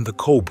lion and the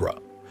cobra.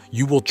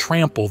 You will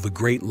trample the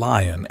great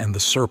lion and the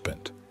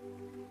serpent.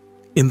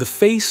 In the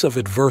face of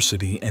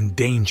adversity and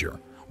danger,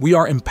 we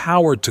are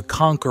empowered to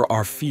conquer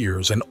our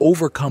fears and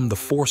overcome the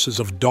forces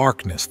of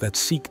darkness that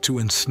seek to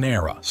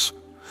ensnare us.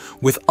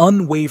 With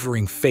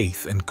unwavering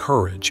faith and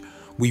courage,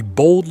 we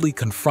boldly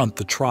confront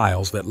the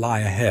trials that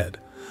lie ahead,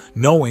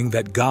 knowing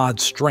that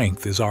God's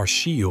strength is our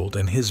shield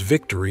and His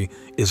victory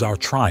is our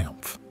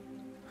triumph.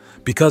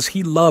 Because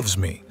He loves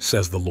me,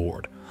 says the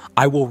Lord,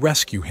 I will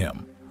rescue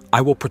him.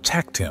 I will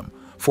protect him,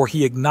 for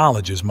he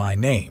acknowledges my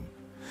name.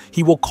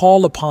 He will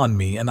call upon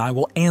me, and I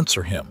will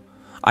answer him.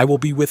 I will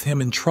be with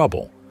him in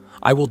trouble.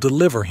 I will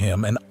deliver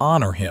him and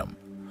honor him.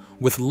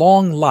 With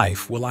long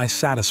life will I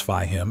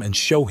satisfy him and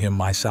show him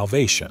my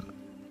salvation.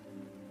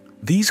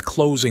 These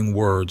closing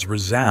words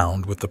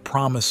resound with the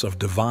promise of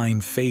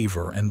divine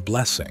favor and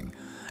blessing,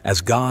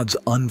 as God's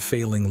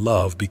unfailing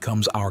love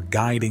becomes our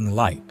guiding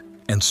light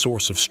and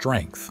source of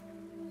strength.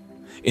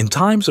 In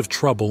times of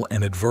trouble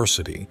and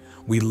adversity,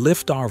 we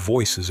lift our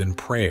voices in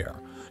prayer,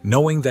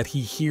 knowing that He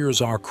hears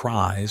our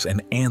cries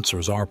and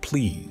answers our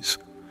pleas.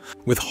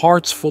 With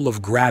hearts full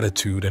of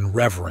gratitude and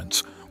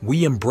reverence,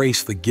 we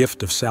embrace the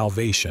gift of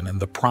salvation and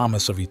the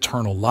promise of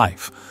eternal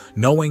life,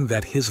 knowing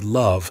that His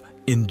love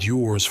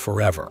endures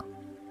forever.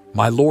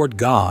 My Lord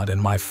God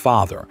and my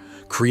Father,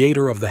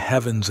 Creator of the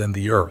heavens and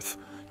the earth,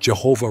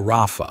 Jehovah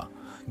Rapha,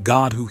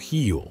 God who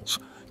heals,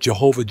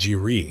 Jehovah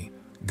Jireh,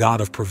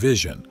 God of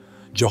provision,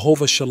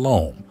 Jehovah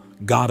Shalom,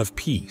 God of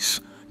peace,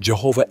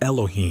 Jehovah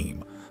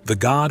Elohim, the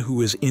God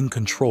who is in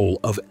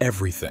control of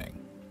everything.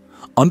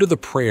 Under the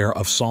prayer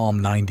of Psalm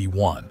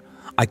 91,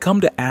 I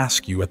come to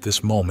ask you at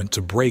this moment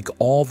to break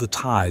all the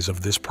ties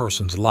of this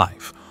person's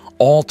life,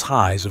 all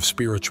ties of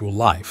spiritual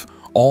life,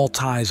 all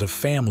ties of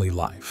family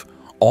life,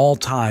 all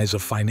ties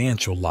of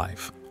financial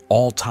life,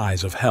 all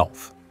ties of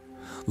health.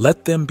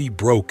 Let them be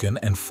broken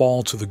and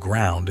fall to the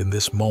ground in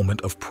this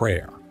moment of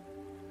prayer.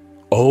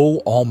 O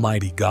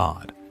Almighty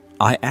God,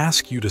 I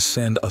ask you to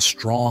send a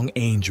strong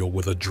angel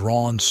with a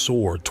drawn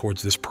sword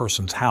towards this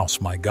person's house,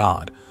 my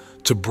God,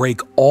 to break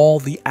all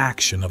the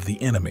action of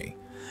the enemy,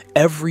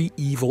 every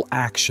evil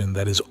action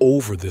that is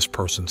over this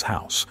person's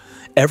house,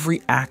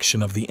 every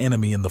action of the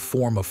enemy in the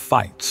form of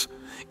fights,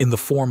 in the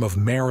form of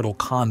marital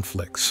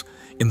conflicts,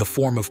 in the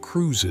form of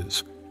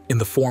cruises, in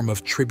the form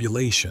of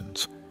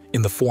tribulations,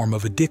 in the form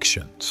of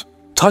addictions.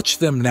 Touch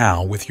them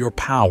now with your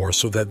power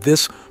so that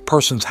this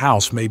person's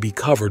house may be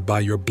covered by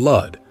your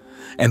blood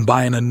and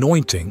by an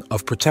anointing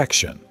of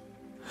protection.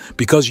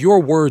 Because your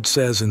word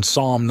says in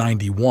Psalm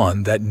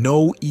 91 that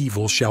no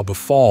evil shall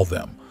befall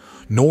them,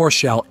 nor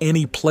shall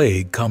any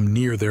plague come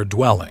near their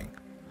dwelling.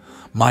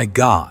 My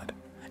God,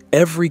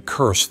 every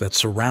curse that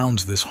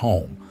surrounds this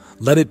home,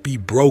 let it be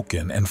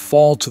broken and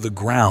fall to the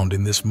ground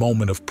in this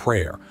moment of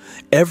prayer,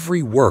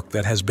 every work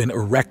that has been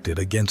erected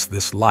against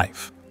this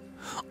life.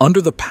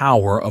 Under the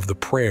power of the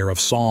prayer of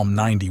Psalm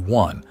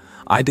 91,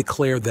 I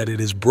declare that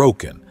it is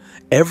broken,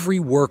 every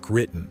work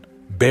written,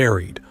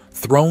 buried,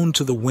 thrown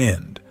to the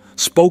wind,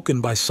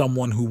 spoken by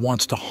someone who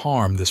wants to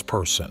harm this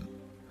person.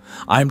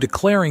 I am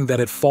declaring that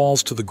it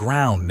falls to the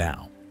ground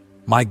now.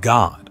 My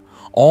God,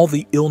 all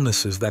the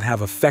illnesses that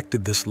have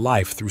affected this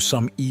life through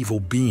some evil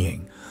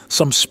being,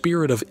 some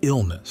spirit of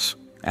illness.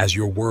 As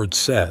your word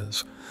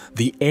says,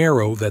 the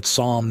arrow that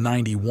Psalm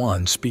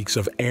 91 speaks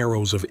of,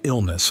 arrows of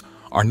illness,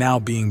 are now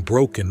being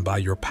broken by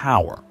your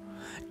power.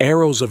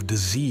 Arrows of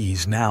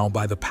disease now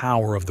by the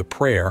power of the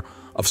prayer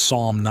of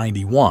Psalm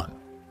 91.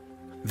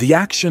 The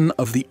action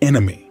of the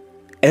enemy,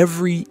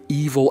 every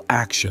evil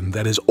action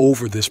that is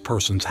over this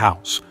person's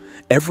house,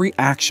 every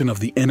action of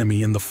the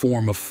enemy in the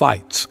form of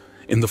fights,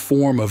 in the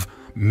form of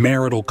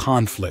marital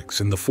conflicts,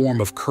 in the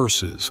form of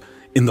curses,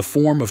 in the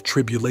form of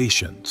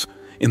tribulations,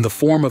 in the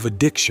form of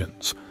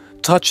addictions,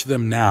 touch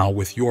them now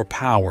with your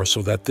power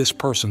so that this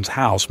person's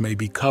house may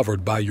be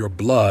covered by your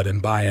blood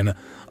and by an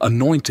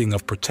anointing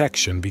of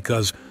protection,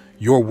 because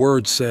your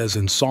word says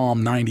in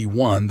Psalm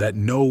 91 that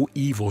no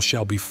evil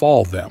shall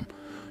befall them,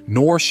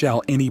 nor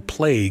shall any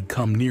plague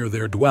come near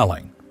their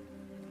dwelling.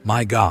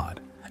 My God,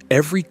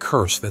 every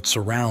curse that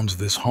surrounds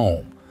this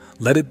home,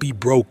 let it be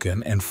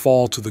broken and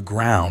fall to the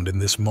ground in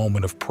this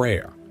moment of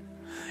prayer.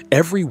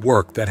 Every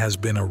work that has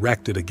been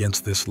erected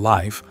against this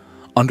life,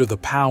 under the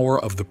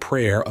power of the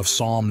prayer of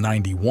Psalm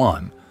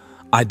 91,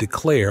 I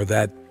declare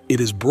that it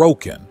is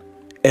broken.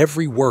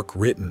 Every work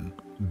written,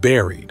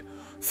 buried,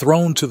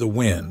 thrown to the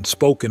wind,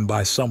 spoken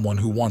by someone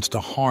who wants to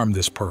harm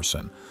this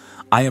person,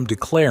 I am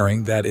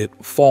declaring that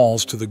it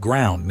falls to the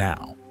ground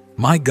now.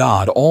 My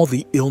God, all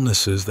the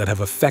illnesses that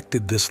have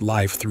affected this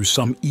life through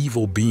some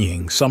evil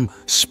being, some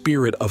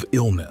spirit of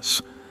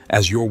illness,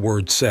 as your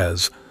word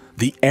says,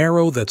 the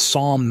arrow that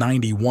Psalm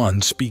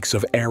 91 speaks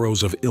of,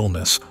 arrows of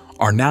illness,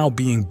 are now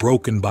being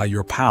broken by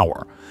your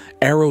power.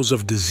 Arrows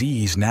of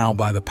disease now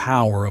by the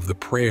power of the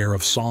prayer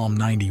of Psalm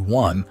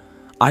 91,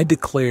 I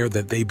declare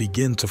that they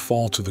begin to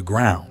fall to the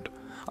ground.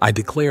 I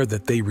declare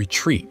that they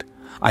retreat.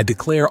 I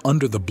declare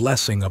under the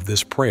blessing of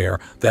this prayer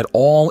that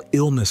all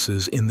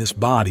illnesses in this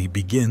body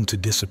begin to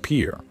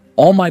disappear.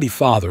 Almighty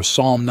Father,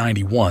 Psalm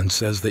 91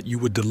 says that you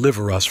would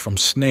deliver us from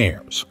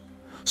snares.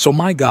 So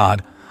my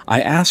God, I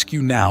ask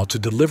you now to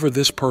deliver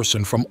this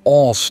person from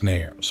all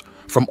snares,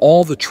 from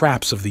all the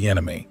traps of the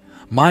enemy.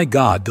 My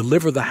God,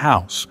 deliver the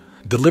house,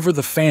 deliver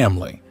the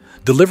family,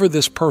 deliver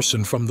this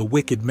person from the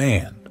wicked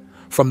man,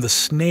 from the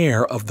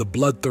snare of the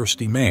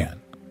bloodthirsty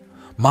man.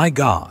 My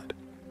God,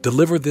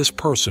 deliver this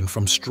person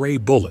from stray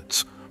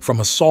bullets, from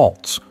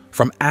assaults,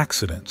 from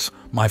accidents,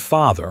 my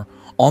Father,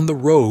 on the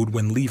road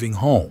when leaving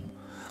home.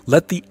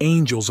 Let the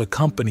angels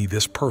accompany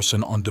this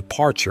person on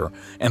departure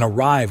and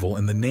arrival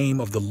in the name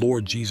of the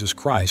Lord Jesus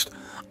Christ.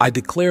 I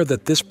declare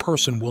that this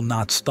person will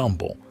not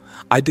stumble.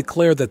 I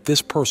declare that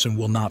this person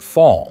will not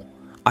fall.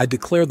 I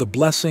declare the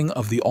blessing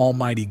of the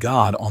Almighty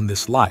God on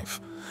this life.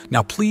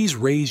 Now please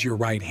raise your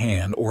right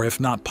hand, or if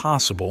not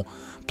possible,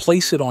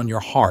 place it on your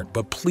heart,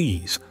 but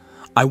please,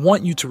 I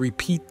want you to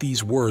repeat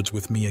these words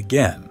with me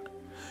again.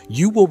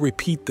 You will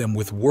repeat them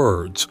with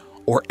words,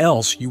 or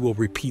else you will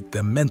repeat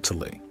them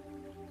mentally.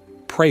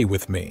 Pray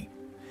with me.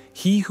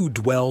 He who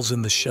dwells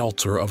in the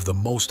shelter of the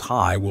Most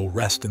High will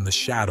rest in the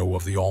shadow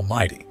of the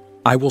Almighty.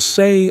 I will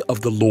say of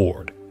the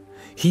Lord,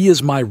 He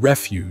is my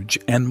refuge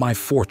and my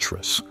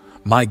fortress,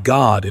 my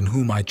God in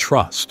whom I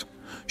trust.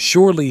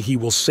 Surely He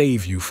will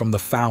save you from the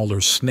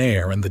fowler's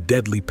snare and the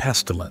deadly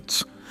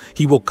pestilence.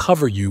 He will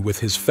cover you with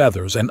His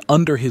feathers, and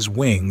under His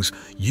wings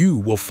you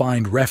will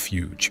find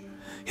refuge.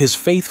 His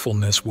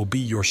faithfulness will be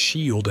your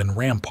shield and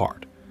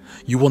rampart.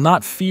 You will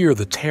not fear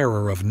the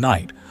terror of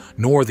night,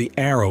 nor the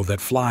arrow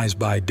that flies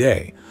by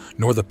day,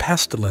 nor the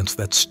pestilence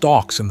that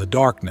stalks in the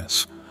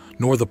darkness,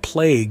 nor the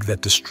plague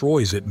that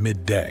destroys at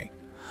midday.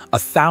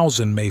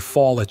 1,000 may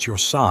fall at your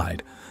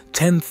side,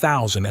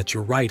 10,000 at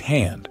your right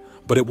hand,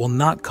 but it will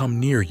not come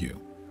near you.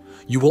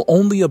 You will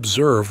only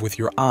observe with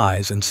your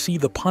eyes and see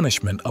the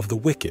punishment of the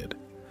wicked.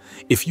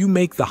 If you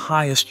make the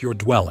highest your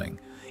dwelling,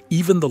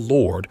 even the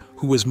Lord,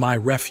 who is my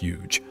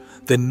refuge,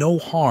 then no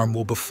harm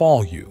will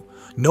befall you,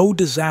 no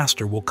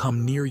disaster will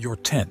come near your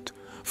tent,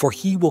 for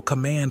He will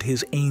command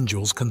His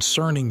angels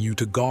concerning you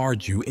to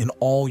guard you in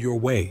all your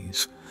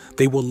ways.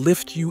 They will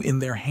lift you in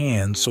their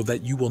hands so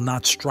that you will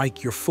not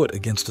strike your foot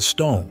against a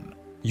stone.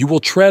 You will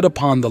tread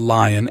upon the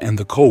lion and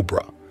the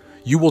cobra.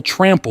 You will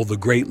trample the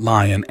great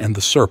lion and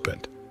the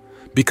serpent.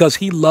 Because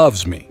He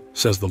loves me,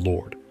 says the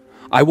Lord,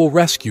 I will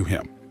rescue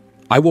him.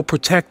 I will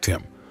protect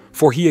him,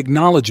 for he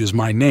acknowledges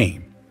my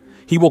name.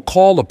 He will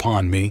call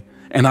upon me,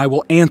 and I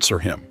will answer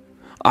him.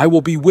 I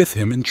will be with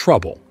him in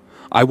trouble.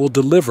 I will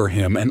deliver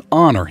him and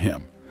honor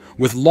him.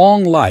 With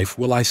long life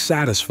will I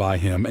satisfy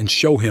him and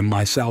show him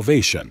my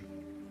salvation.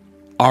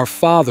 Our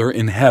Father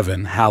in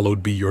heaven,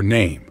 hallowed be your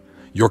name.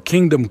 Your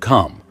kingdom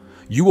come.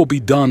 You will be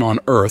done on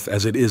earth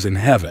as it is in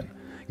heaven.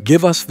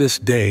 Give us this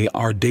day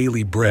our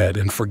daily bread,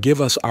 and forgive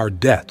us our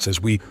debts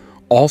as we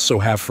also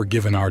have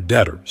forgiven our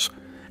debtors.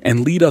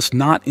 And lead us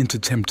not into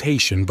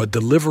temptation, but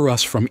deliver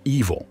us from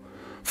evil.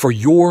 For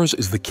yours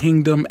is the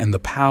kingdom and the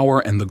power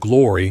and the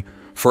glory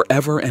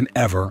forever and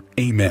ever.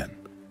 Amen.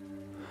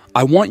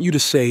 I want you to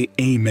say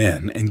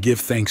amen and give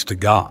thanks to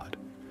God.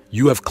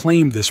 You have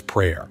claimed this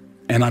prayer,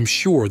 and I'm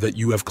sure that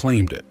you have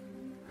claimed it.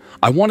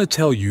 I want to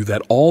tell you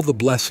that all the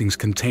blessings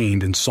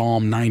contained in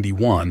Psalm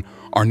 91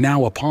 are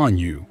now upon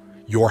you,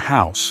 your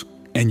house,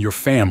 and your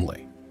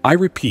family. I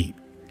repeat,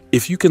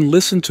 if you can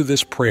listen to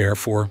this prayer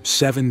for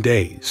 7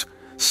 days,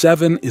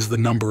 7 is the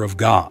number of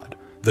God,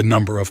 the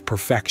number of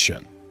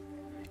perfection.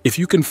 If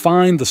you can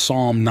find the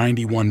Psalm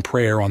 91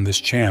 prayer on this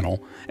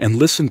channel and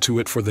listen to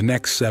it for the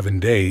next 7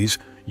 days,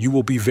 you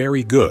will be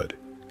very good,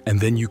 and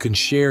then you can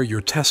share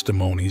your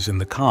testimonies in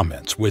the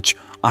comments, which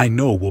I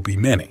know will be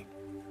many.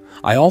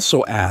 I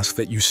also ask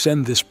that you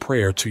send this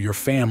prayer to your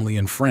family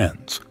and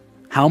friends.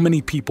 How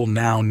many people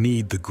now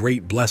need the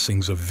great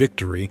blessings of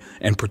victory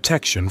and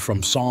protection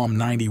from Psalm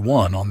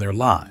 91 on their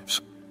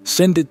lives?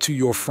 Send it to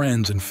your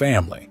friends and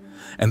family,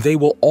 and they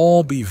will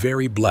all be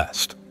very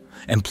blessed.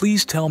 And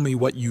please tell me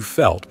what you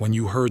felt when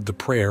you heard the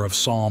prayer of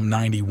Psalm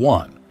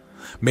 91.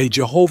 May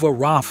Jehovah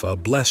Rapha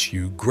bless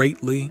you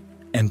greatly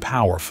and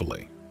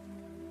powerfully.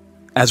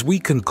 As we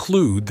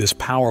conclude this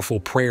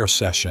powerful prayer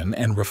session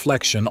and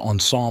reflection on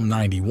Psalm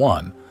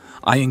 91,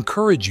 I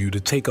encourage you to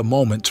take a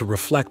moment to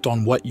reflect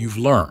on what you've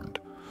learned.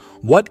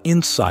 What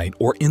insight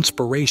or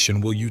inspiration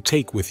will you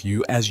take with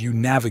you as you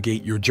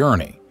navigate your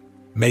journey?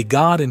 May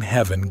God in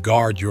heaven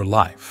guard your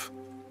life.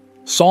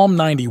 Psalm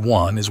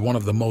 91 is one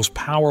of the most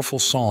powerful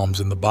psalms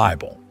in the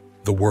Bible,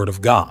 the Word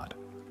of God.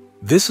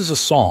 This is a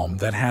psalm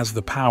that has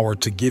the power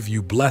to give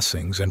you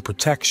blessings and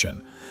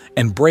protection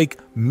and break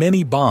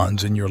many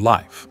bonds in your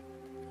life.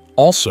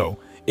 Also,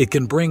 it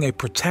can bring a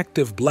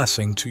protective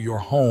blessing to your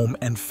home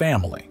and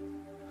family.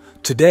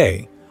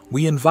 Today,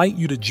 we invite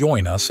you to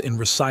join us in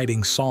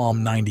reciting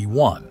Psalm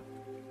 91.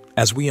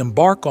 As we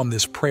embark on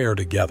this prayer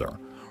together,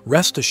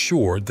 rest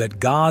assured that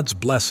God's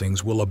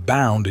blessings will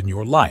abound in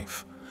your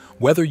life.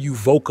 Whether you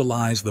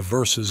vocalize the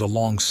verses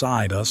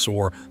alongside us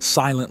or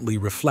silently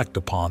reflect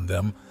upon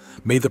them,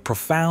 may the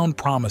profound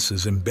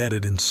promises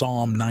embedded in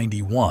Psalm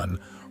 91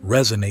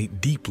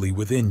 resonate deeply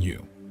within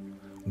you.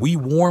 We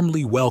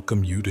warmly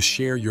welcome you to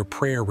share your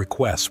prayer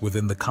requests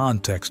within the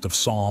context of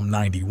Psalm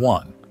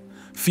 91.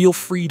 Feel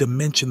free to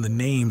mention the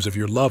names of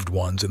your loved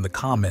ones in the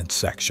comments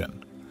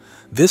section.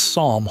 This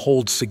psalm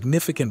holds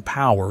significant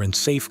power in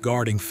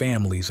safeguarding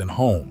families and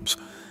homes,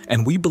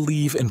 and we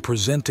believe in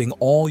presenting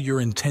all your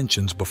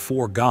intentions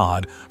before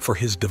God for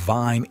His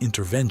divine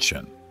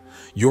intervention.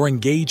 Your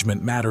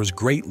engagement matters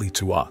greatly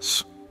to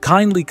us.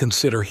 Kindly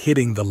consider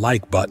hitting the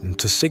like button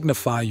to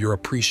signify your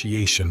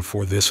appreciation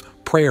for this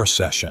prayer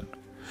session.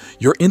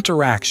 Your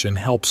interaction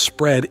helps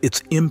spread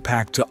its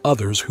impact to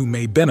others who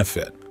may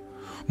benefit.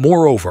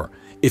 Moreover,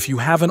 if you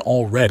haven't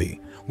already,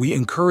 we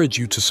encourage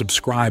you to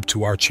subscribe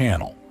to our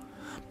channel.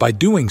 By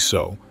doing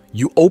so,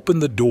 you open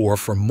the door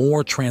for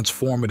more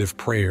transformative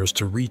prayers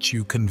to reach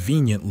you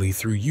conveniently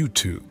through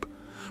YouTube.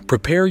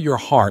 Prepare your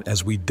heart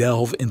as we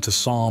delve into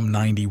Psalm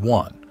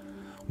 91.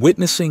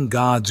 Witnessing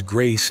God's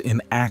grace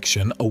in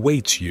action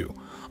awaits you,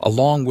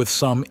 along with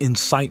some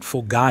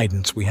insightful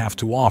guidance we have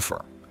to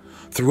offer.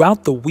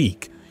 Throughout the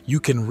week, you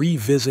can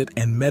revisit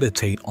and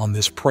meditate on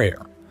this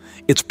prayer.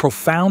 Its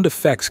profound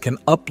effects can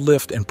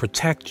uplift and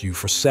protect you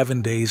for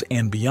 7 days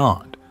and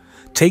beyond.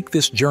 Take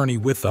this journey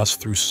with us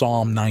through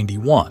Psalm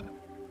 91.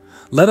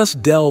 Let us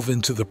delve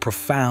into the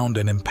profound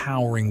and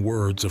empowering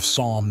words of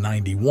Psalm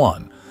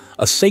 91,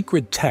 a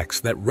sacred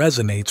text that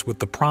resonates with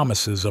the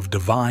promises of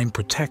divine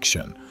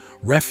protection,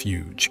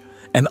 refuge,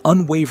 and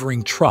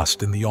unwavering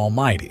trust in the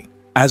Almighty.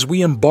 As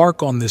we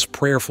embark on this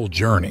prayerful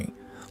journey,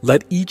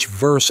 let each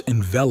verse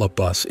envelop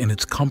us in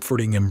its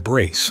comforting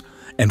embrace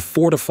and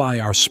fortify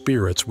our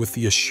spirits with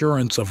the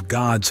assurance of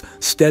God's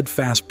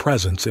steadfast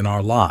presence in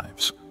our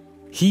lives.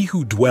 He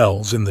who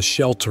dwells in the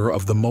shelter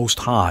of the Most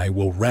High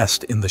will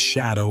rest in the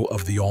shadow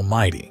of the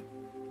Almighty.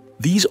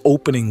 These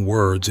opening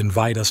words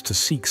invite us to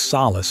seek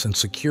solace and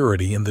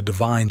security in the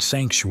divine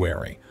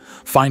sanctuary,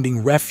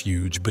 finding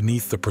refuge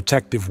beneath the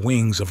protective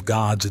wings of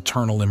God's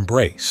eternal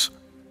embrace.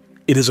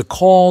 It is a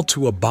call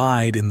to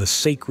abide in the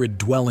sacred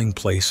dwelling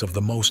place of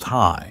the Most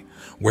High,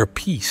 where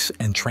peace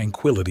and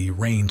tranquility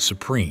reign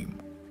supreme.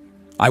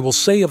 I will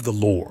say of the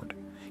Lord,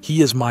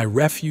 He is my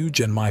refuge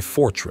and my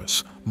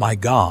fortress, my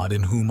God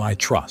in whom I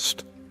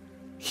trust.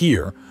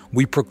 Here,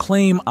 we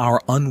proclaim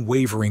our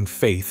unwavering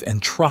faith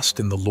and trust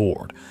in the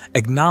Lord,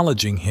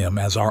 acknowledging Him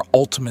as our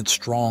ultimate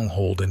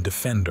stronghold and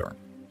defender.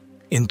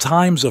 In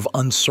times of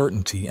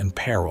uncertainty and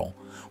peril,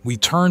 we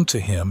turn to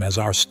Him as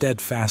our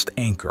steadfast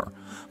anchor,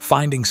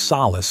 finding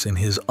solace in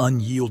His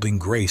unyielding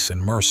grace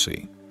and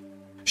mercy.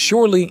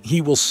 Surely He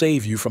will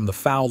save you from the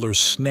fowler's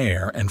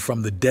snare and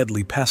from the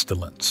deadly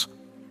pestilence.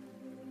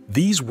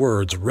 These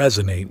words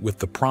resonate with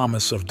the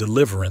promise of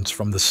deliverance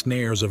from the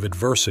snares of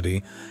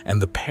adversity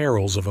and the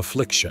perils of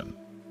affliction.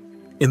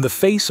 In the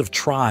face of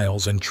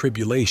trials and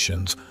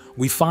tribulations,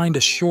 we find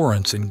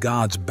assurance in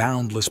God's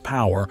boundless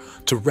power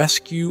to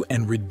rescue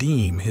and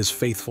redeem His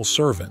faithful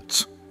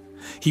servants.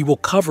 He will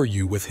cover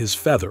you with His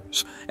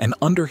feathers, and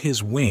under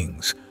His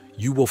wings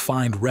you will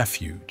find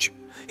refuge.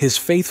 His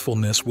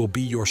faithfulness will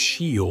be your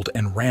shield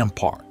and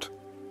rampart.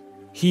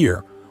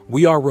 Here,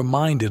 we are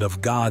reminded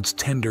of God's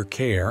tender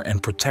care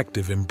and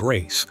protective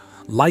embrace,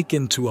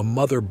 likened to a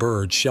mother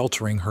bird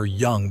sheltering her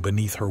young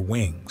beneath her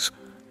wings.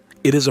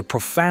 It is a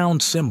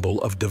profound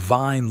symbol of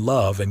divine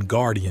love and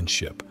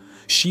guardianship,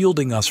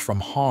 shielding us from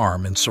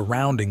harm and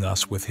surrounding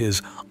us with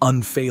His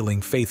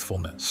unfailing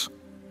faithfulness.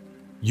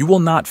 You will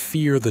not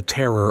fear the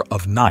terror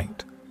of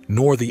night,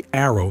 nor the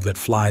arrow that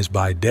flies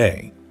by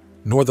day,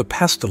 nor the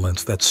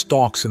pestilence that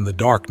stalks in the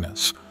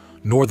darkness,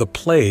 nor the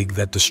plague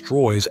that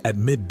destroys at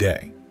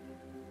midday.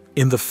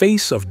 In the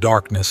face of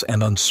darkness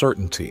and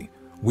uncertainty,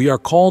 we are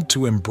called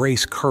to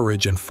embrace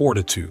courage and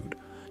fortitude,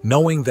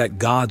 knowing that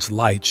God's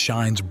light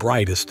shines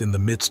brightest in the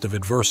midst of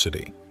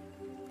adversity.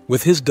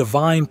 With His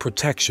divine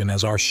protection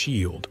as our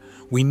shield,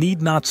 we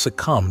need not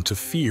succumb to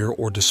fear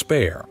or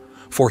despair,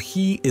 for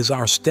He is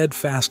our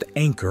steadfast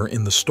anchor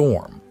in the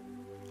storm.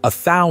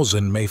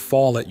 1,000 may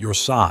fall at your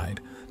side,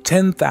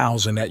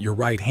 10,000 at your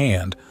right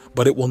hand,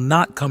 but it will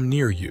not come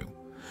near you.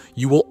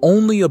 You will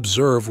only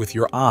observe with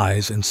your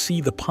eyes and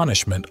see the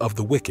punishment of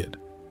the wicked.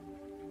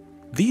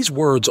 These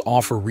words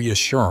offer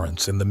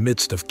reassurance in the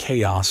midst of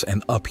chaos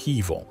and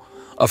upheaval,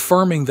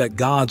 affirming that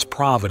God's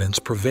providence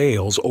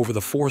prevails over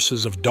the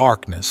forces of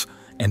darkness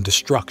and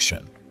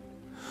destruction.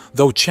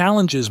 Though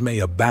challenges may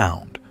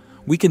abound,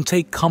 we can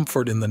take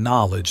comfort in the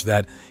knowledge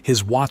that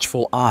His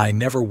watchful eye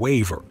never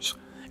wavers,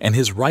 and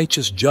His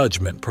righteous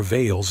judgment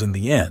prevails in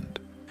the end.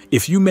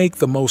 If you make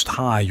the Most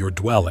High your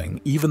dwelling,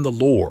 even the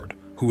Lord,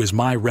 who is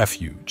my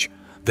refuge,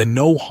 then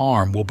no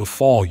harm will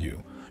befall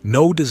you,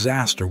 no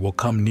disaster will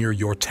come near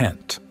your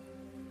tent.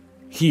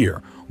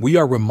 Here, we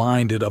are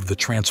reminded of the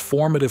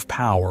transformative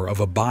power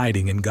of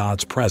abiding in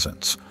God's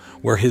presence,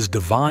 where His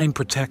divine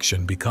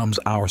protection becomes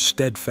our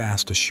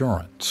steadfast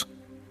assurance.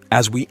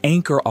 As we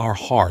anchor our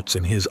hearts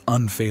in His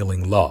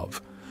unfailing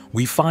love,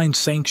 we find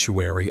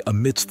sanctuary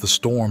amidst the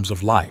storms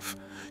of life,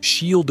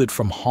 shielded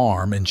from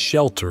harm and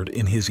sheltered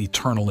in His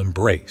eternal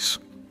embrace.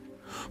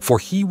 For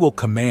He will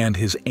command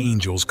His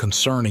angels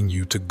concerning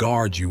you to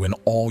guard you in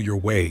all your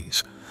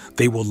ways.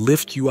 They will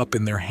lift you up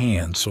in their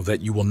hands so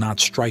that you will not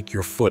strike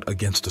your foot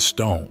against a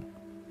stone.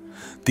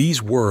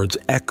 These words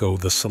echo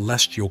the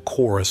celestial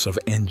chorus of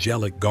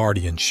angelic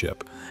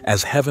guardianship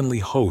as heavenly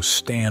hosts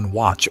stand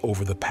watch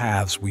over the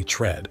paths we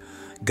tread.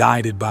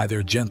 Guided by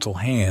their gentle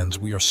hands,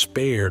 we are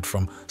spared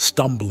from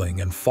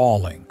stumbling and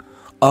falling,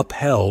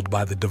 upheld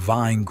by the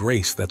divine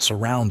grace that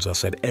surrounds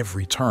us at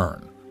every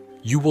turn.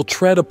 You will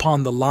tread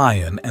upon the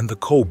lion and the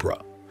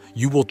cobra.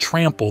 You will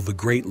trample the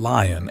great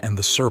lion and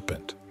the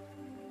serpent.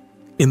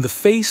 In the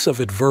face of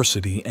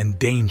adversity and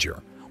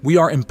danger, we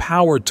are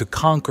empowered to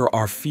conquer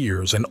our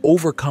fears and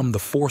overcome the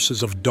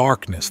forces of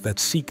darkness that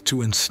seek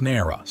to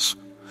ensnare us.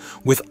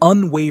 With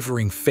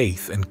unwavering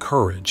faith and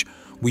courage,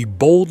 we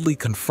boldly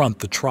confront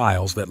the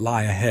trials that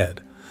lie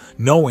ahead,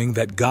 knowing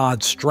that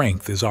God's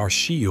strength is our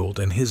shield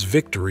and His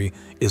victory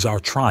is our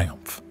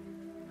triumph.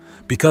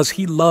 Because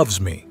He loves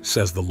me,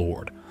 says the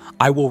Lord,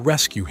 I will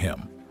rescue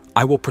him.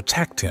 I will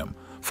protect him,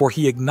 for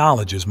he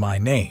acknowledges my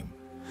name.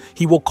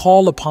 He will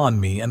call upon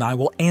me, and I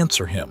will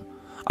answer him.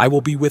 I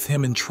will be with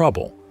him in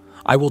trouble.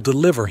 I will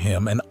deliver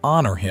him and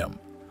honor him.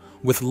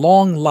 With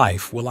long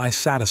life will I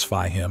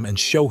satisfy him and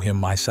show him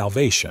my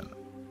salvation.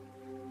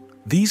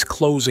 These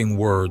closing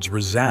words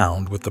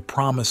resound with the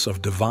promise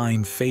of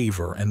divine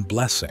favor and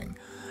blessing,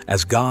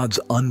 as God's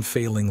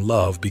unfailing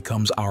love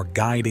becomes our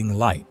guiding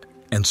light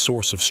and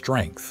source of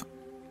strength.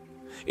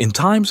 In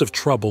times of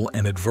trouble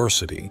and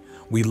adversity,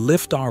 we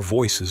lift our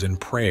voices in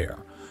prayer,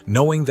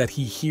 knowing that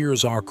He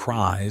hears our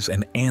cries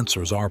and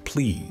answers our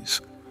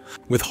pleas.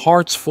 With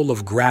hearts full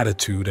of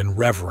gratitude and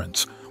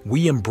reverence,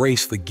 we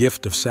embrace the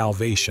gift of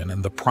salvation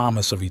and the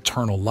promise of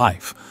eternal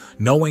life,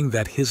 knowing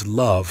that His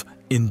love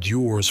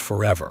endures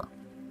forever.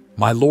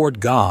 My Lord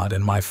God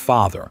and my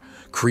Father,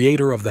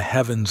 Creator of the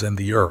heavens and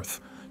the earth,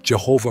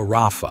 Jehovah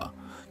Rapha,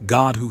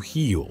 God who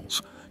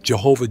heals,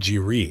 Jehovah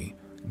Jireh,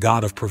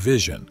 God of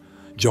provision,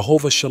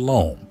 Jehovah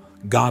Shalom,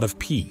 God of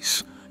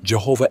peace,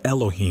 Jehovah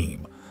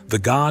Elohim, the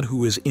God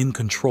who is in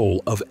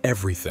control of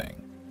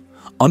everything.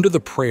 Under the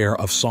prayer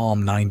of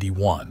Psalm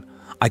 91,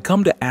 I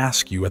come to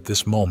ask you at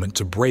this moment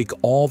to break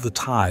all the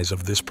ties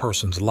of this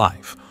person's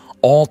life,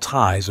 all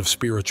ties of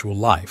spiritual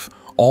life,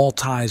 all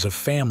ties of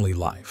family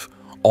life,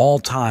 all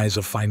ties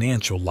of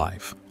financial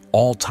life,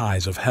 all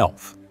ties of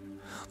health.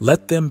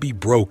 Let them be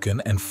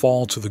broken and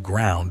fall to the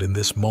ground in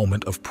this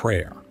moment of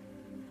prayer.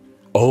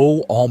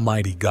 O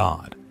Almighty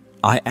God,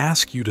 I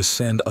ask you to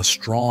send a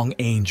strong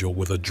angel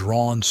with a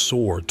drawn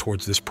sword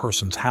towards this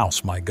person's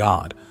house, my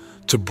God,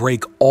 to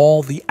break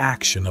all the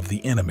action of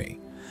the enemy,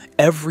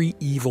 every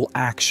evil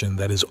action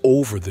that is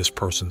over this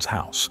person's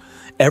house,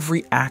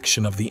 every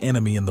action of the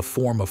enemy in the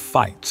form of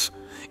fights,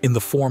 in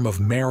the form of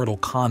marital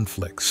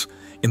conflicts,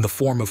 in the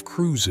form of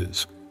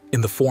cruises,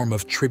 in the form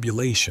of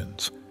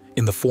tribulations,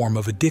 in the form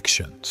of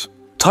addictions.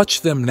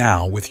 Touch them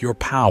now with your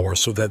power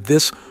so that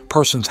this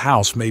person's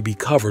house may be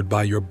covered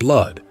by your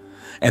blood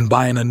and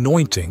by an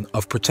anointing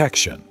of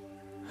protection.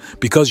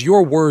 Because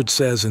your word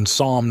says in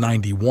Psalm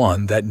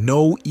 91 that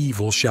no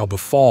evil shall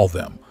befall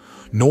them,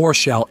 nor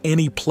shall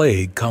any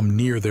plague come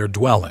near their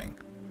dwelling.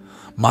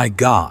 My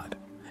God,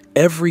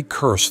 every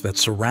curse that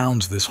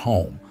surrounds this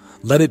home,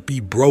 let it be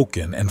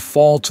broken and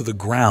fall to the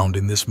ground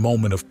in this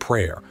moment of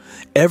prayer,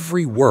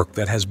 every work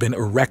that has been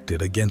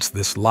erected against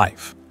this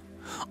life.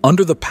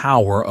 Under the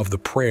power of the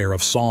prayer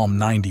of Psalm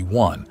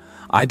 91,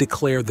 I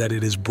declare that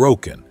it is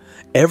broken,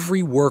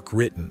 every work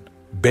written,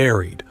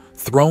 buried,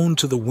 thrown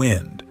to the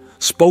wind,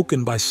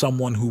 spoken by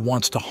someone who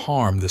wants to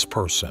harm this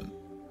person.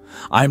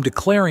 I am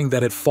declaring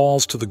that it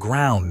falls to the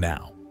ground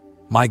now.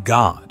 My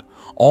God,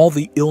 all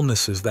the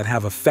illnesses that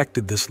have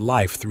affected this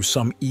life through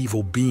some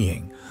evil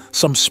being,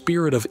 some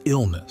spirit of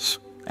illness,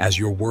 as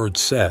your word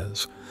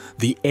says,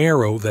 the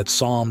arrow that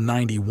Psalm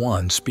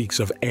 91 speaks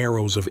of,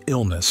 arrows of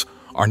illness,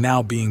 are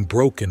now being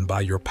broken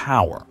by your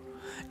power.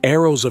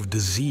 Arrows of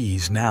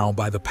disease now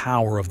by the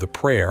power of the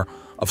prayer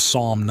of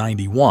Psalm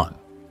 91.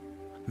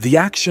 The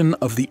action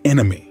of the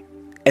enemy,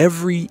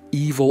 every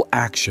evil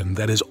action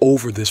that is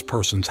over this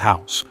person's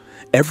house,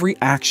 every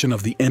action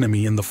of the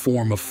enemy in the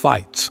form of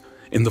fights,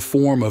 in the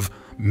form of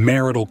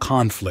marital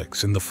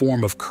conflicts, in the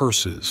form of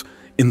curses,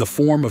 in the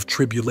form of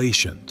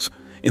tribulations,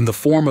 in the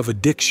form of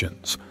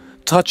addictions,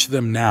 touch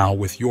them now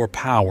with your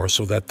power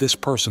so that this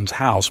person's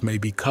house may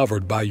be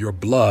covered by your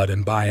blood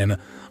and by an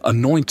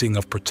anointing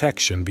of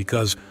protection,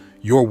 because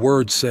your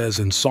word says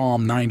in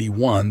Psalm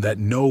 91 that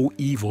no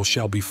evil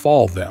shall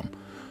befall them,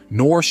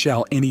 nor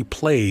shall any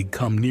plague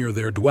come near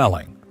their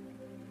dwelling.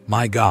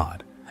 My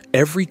God,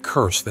 every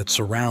curse that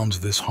surrounds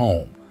this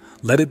home,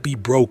 let it be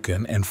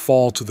broken and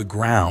fall to the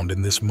ground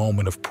in this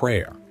moment of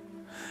prayer.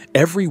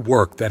 Every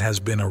work that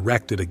has been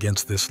erected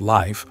against this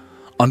life,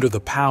 under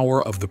the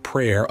power of the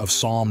prayer of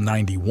Psalm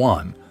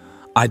 91,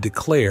 I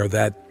declare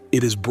that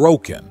it is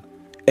broken,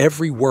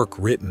 every work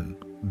written,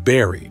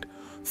 buried,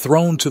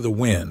 thrown to the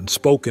wind,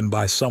 spoken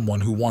by someone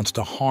who wants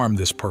to harm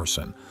this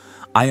person.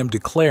 I am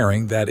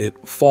declaring that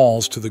it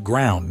falls to the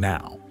ground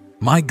now.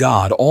 My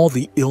God, all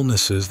the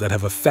illnesses that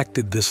have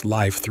affected this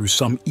life through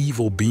some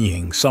evil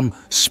being, some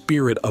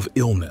spirit of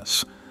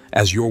illness,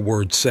 as your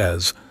word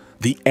says,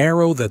 the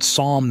arrow that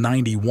Psalm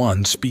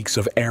 91 speaks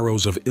of,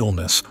 arrows of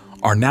illness,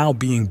 are now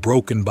being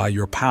broken by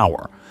your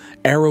power.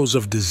 Arrows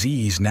of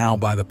disease now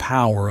by the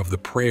power of the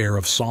prayer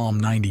of Psalm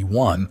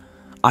 91,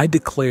 I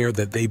declare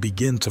that they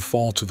begin to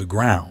fall to the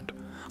ground.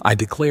 I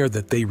declare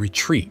that they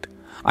retreat.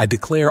 I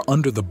declare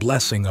under the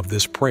blessing of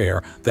this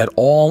prayer that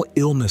all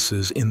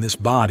illnesses in this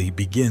body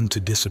begin to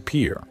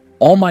disappear.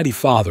 Almighty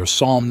Father,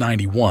 Psalm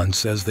 91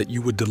 says that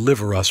you would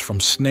deliver us from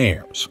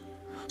snares.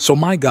 So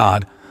my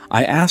God,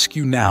 I ask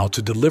you now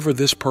to deliver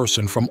this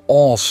person from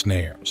all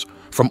snares,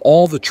 from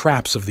all the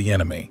traps of the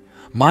enemy.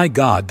 My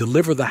God,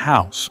 deliver the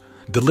house,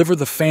 deliver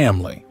the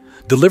family,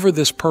 deliver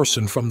this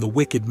person from the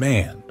wicked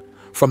man,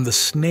 from the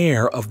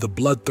snare of the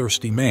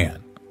bloodthirsty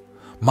man.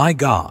 My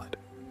God,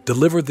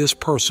 deliver this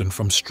person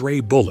from stray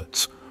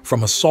bullets,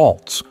 from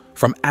assaults,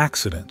 from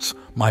accidents,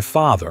 my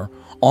Father,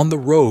 on the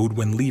road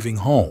when leaving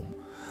home.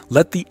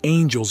 Let the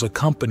angels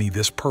accompany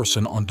this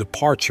person on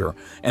departure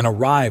and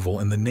arrival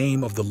in the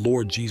name of the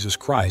Lord Jesus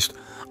Christ.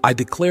 I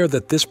declare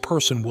that this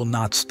person will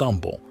not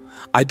stumble.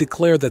 I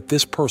declare that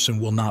this person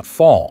will not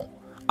fall.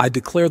 I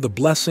declare the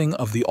blessing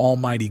of the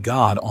Almighty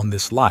God on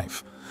this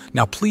life.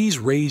 Now please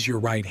raise your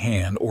right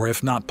hand, or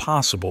if not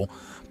possible,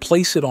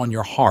 place it on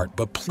your heart,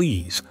 but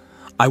please,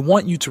 I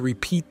want you to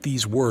repeat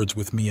these words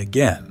with me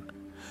again.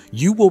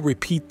 You will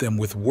repeat them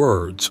with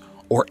words,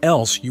 or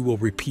else you will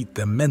repeat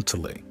them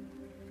mentally.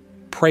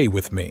 Pray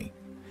with me.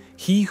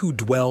 He who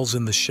dwells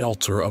in the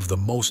shelter of the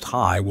Most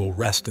High will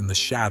rest in the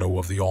shadow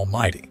of the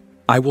Almighty.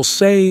 I will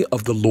say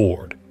of the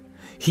Lord,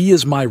 He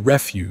is my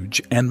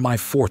refuge and my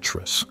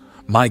fortress,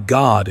 my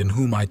God in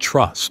whom I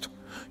trust.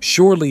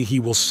 Surely He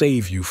will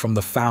save you from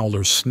the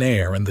fowler's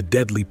snare and the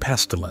deadly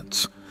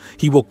pestilence.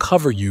 He will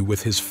cover you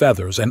with His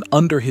feathers, and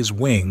under His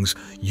wings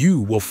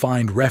you will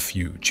find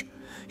refuge.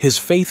 His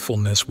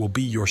faithfulness will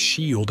be your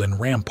shield and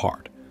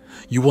rampart.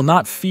 You will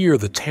not fear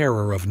the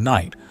terror of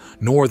night,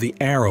 nor the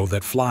arrow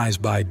that flies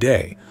by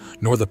day,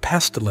 nor the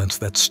pestilence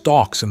that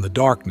stalks in the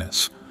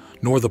darkness,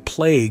 nor the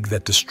plague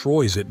that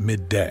destroys at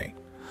midday.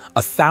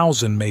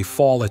 1,000 may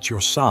fall at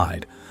your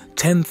side,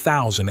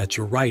 10,000 at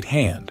your right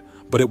hand,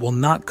 but it will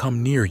not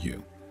come near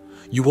you.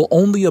 You will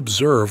only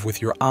observe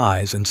with your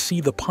eyes and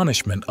see the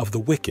punishment of the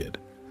wicked.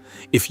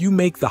 If you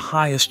make the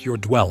highest your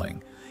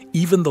dwelling,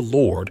 even the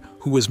Lord,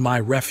 who is my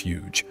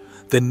refuge,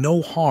 then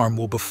no harm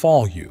will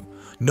befall you,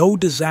 no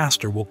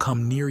disaster will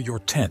come near your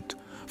tent,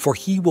 for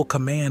He will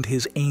command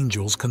His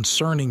angels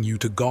concerning you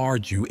to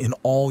guard you in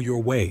all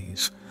your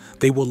ways.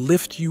 They will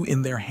lift you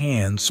in their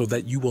hands so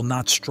that you will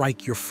not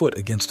strike your foot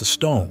against a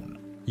stone.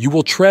 You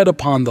will tread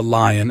upon the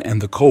lion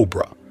and the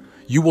cobra.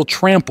 You will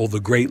trample the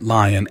great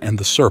lion and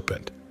the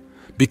serpent.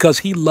 Because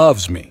He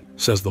loves me,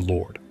 says the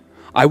Lord,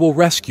 I will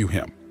rescue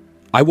him.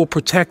 I will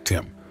protect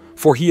him,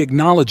 for he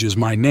acknowledges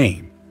my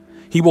name.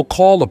 He will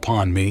call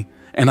upon me,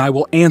 and I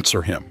will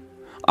answer him.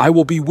 I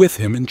will be with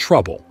him in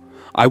trouble.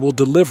 I will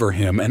deliver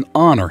him and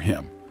honor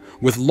him.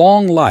 With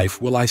long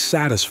life will I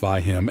satisfy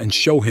him and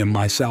show him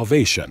my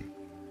salvation.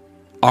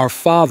 Our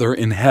Father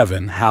in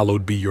heaven,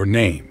 hallowed be your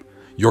name.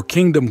 Your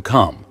kingdom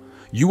come.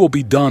 You will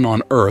be done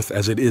on earth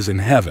as it is in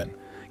heaven.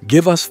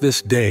 Give us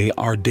this day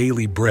our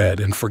daily bread,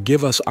 and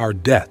forgive us our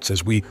debts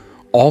as we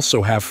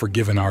also have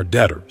forgiven our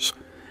debtors.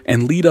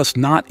 And lead us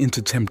not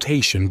into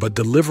temptation, but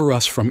deliver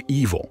us from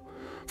evil.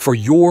 For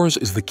yours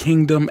is the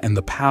kingdom and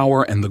the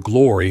power and the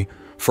glory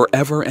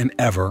forever and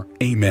ever.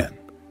 Amen.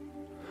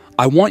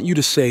 I want you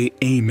to say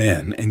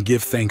amen and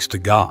give thanks to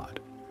God.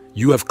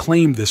 You have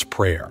claimed this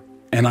prayer,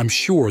 and I'm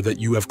sure that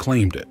you have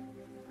claimed it.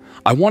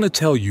 I want to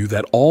tell you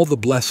that all the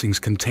blessings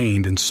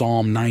contained in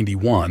Psalm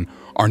 91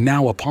 are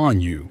now upon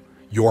you,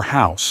 your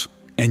house,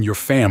 and your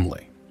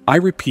family. I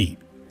repeat,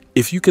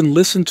 if you can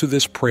listen to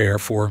this prayer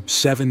for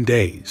 7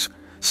 days,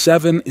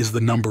 7 is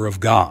the number of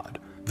God,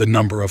 the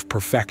number of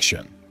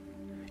perfection.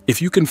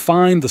 If you can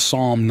find the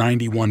Psalm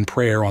 91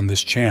 prayer on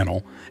this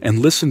channel and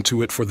listen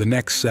to it for the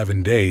next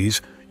 7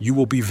 days, you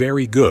will be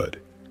very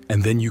good,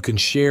 and then you can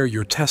share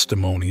your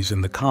testimonies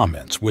in the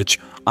comments, which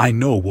I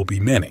know will be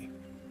many.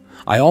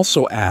 I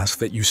also ask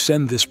that you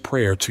send this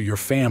prayer to your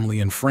family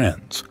and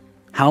friends.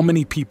 How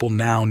many people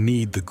now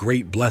need the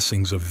great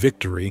blessings of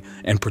victory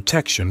and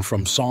protection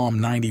from Psalm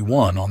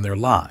 91 on their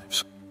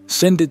lives?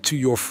 Send it to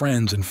your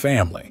friends and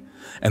family,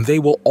 and they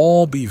will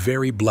all be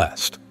very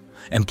blessed.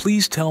 And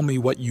please tell me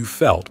what you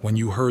felt when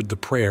you heard the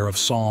prayer of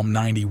Psalm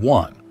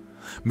 91.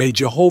 May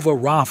Jehovah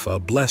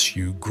Rapha bless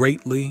you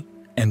greatly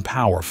and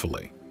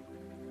powerfully.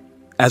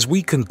 As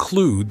we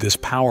conclude this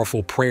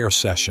powerful prayer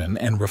session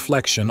and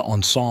reflection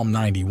on Psalm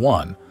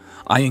 91,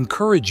 I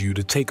encourage you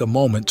to take a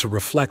moment to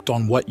reflect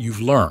on what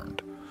you've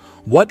learned.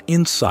 What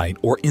insight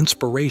or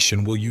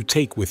inspiration will you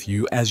take with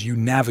you as you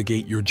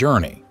navigate your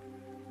journey?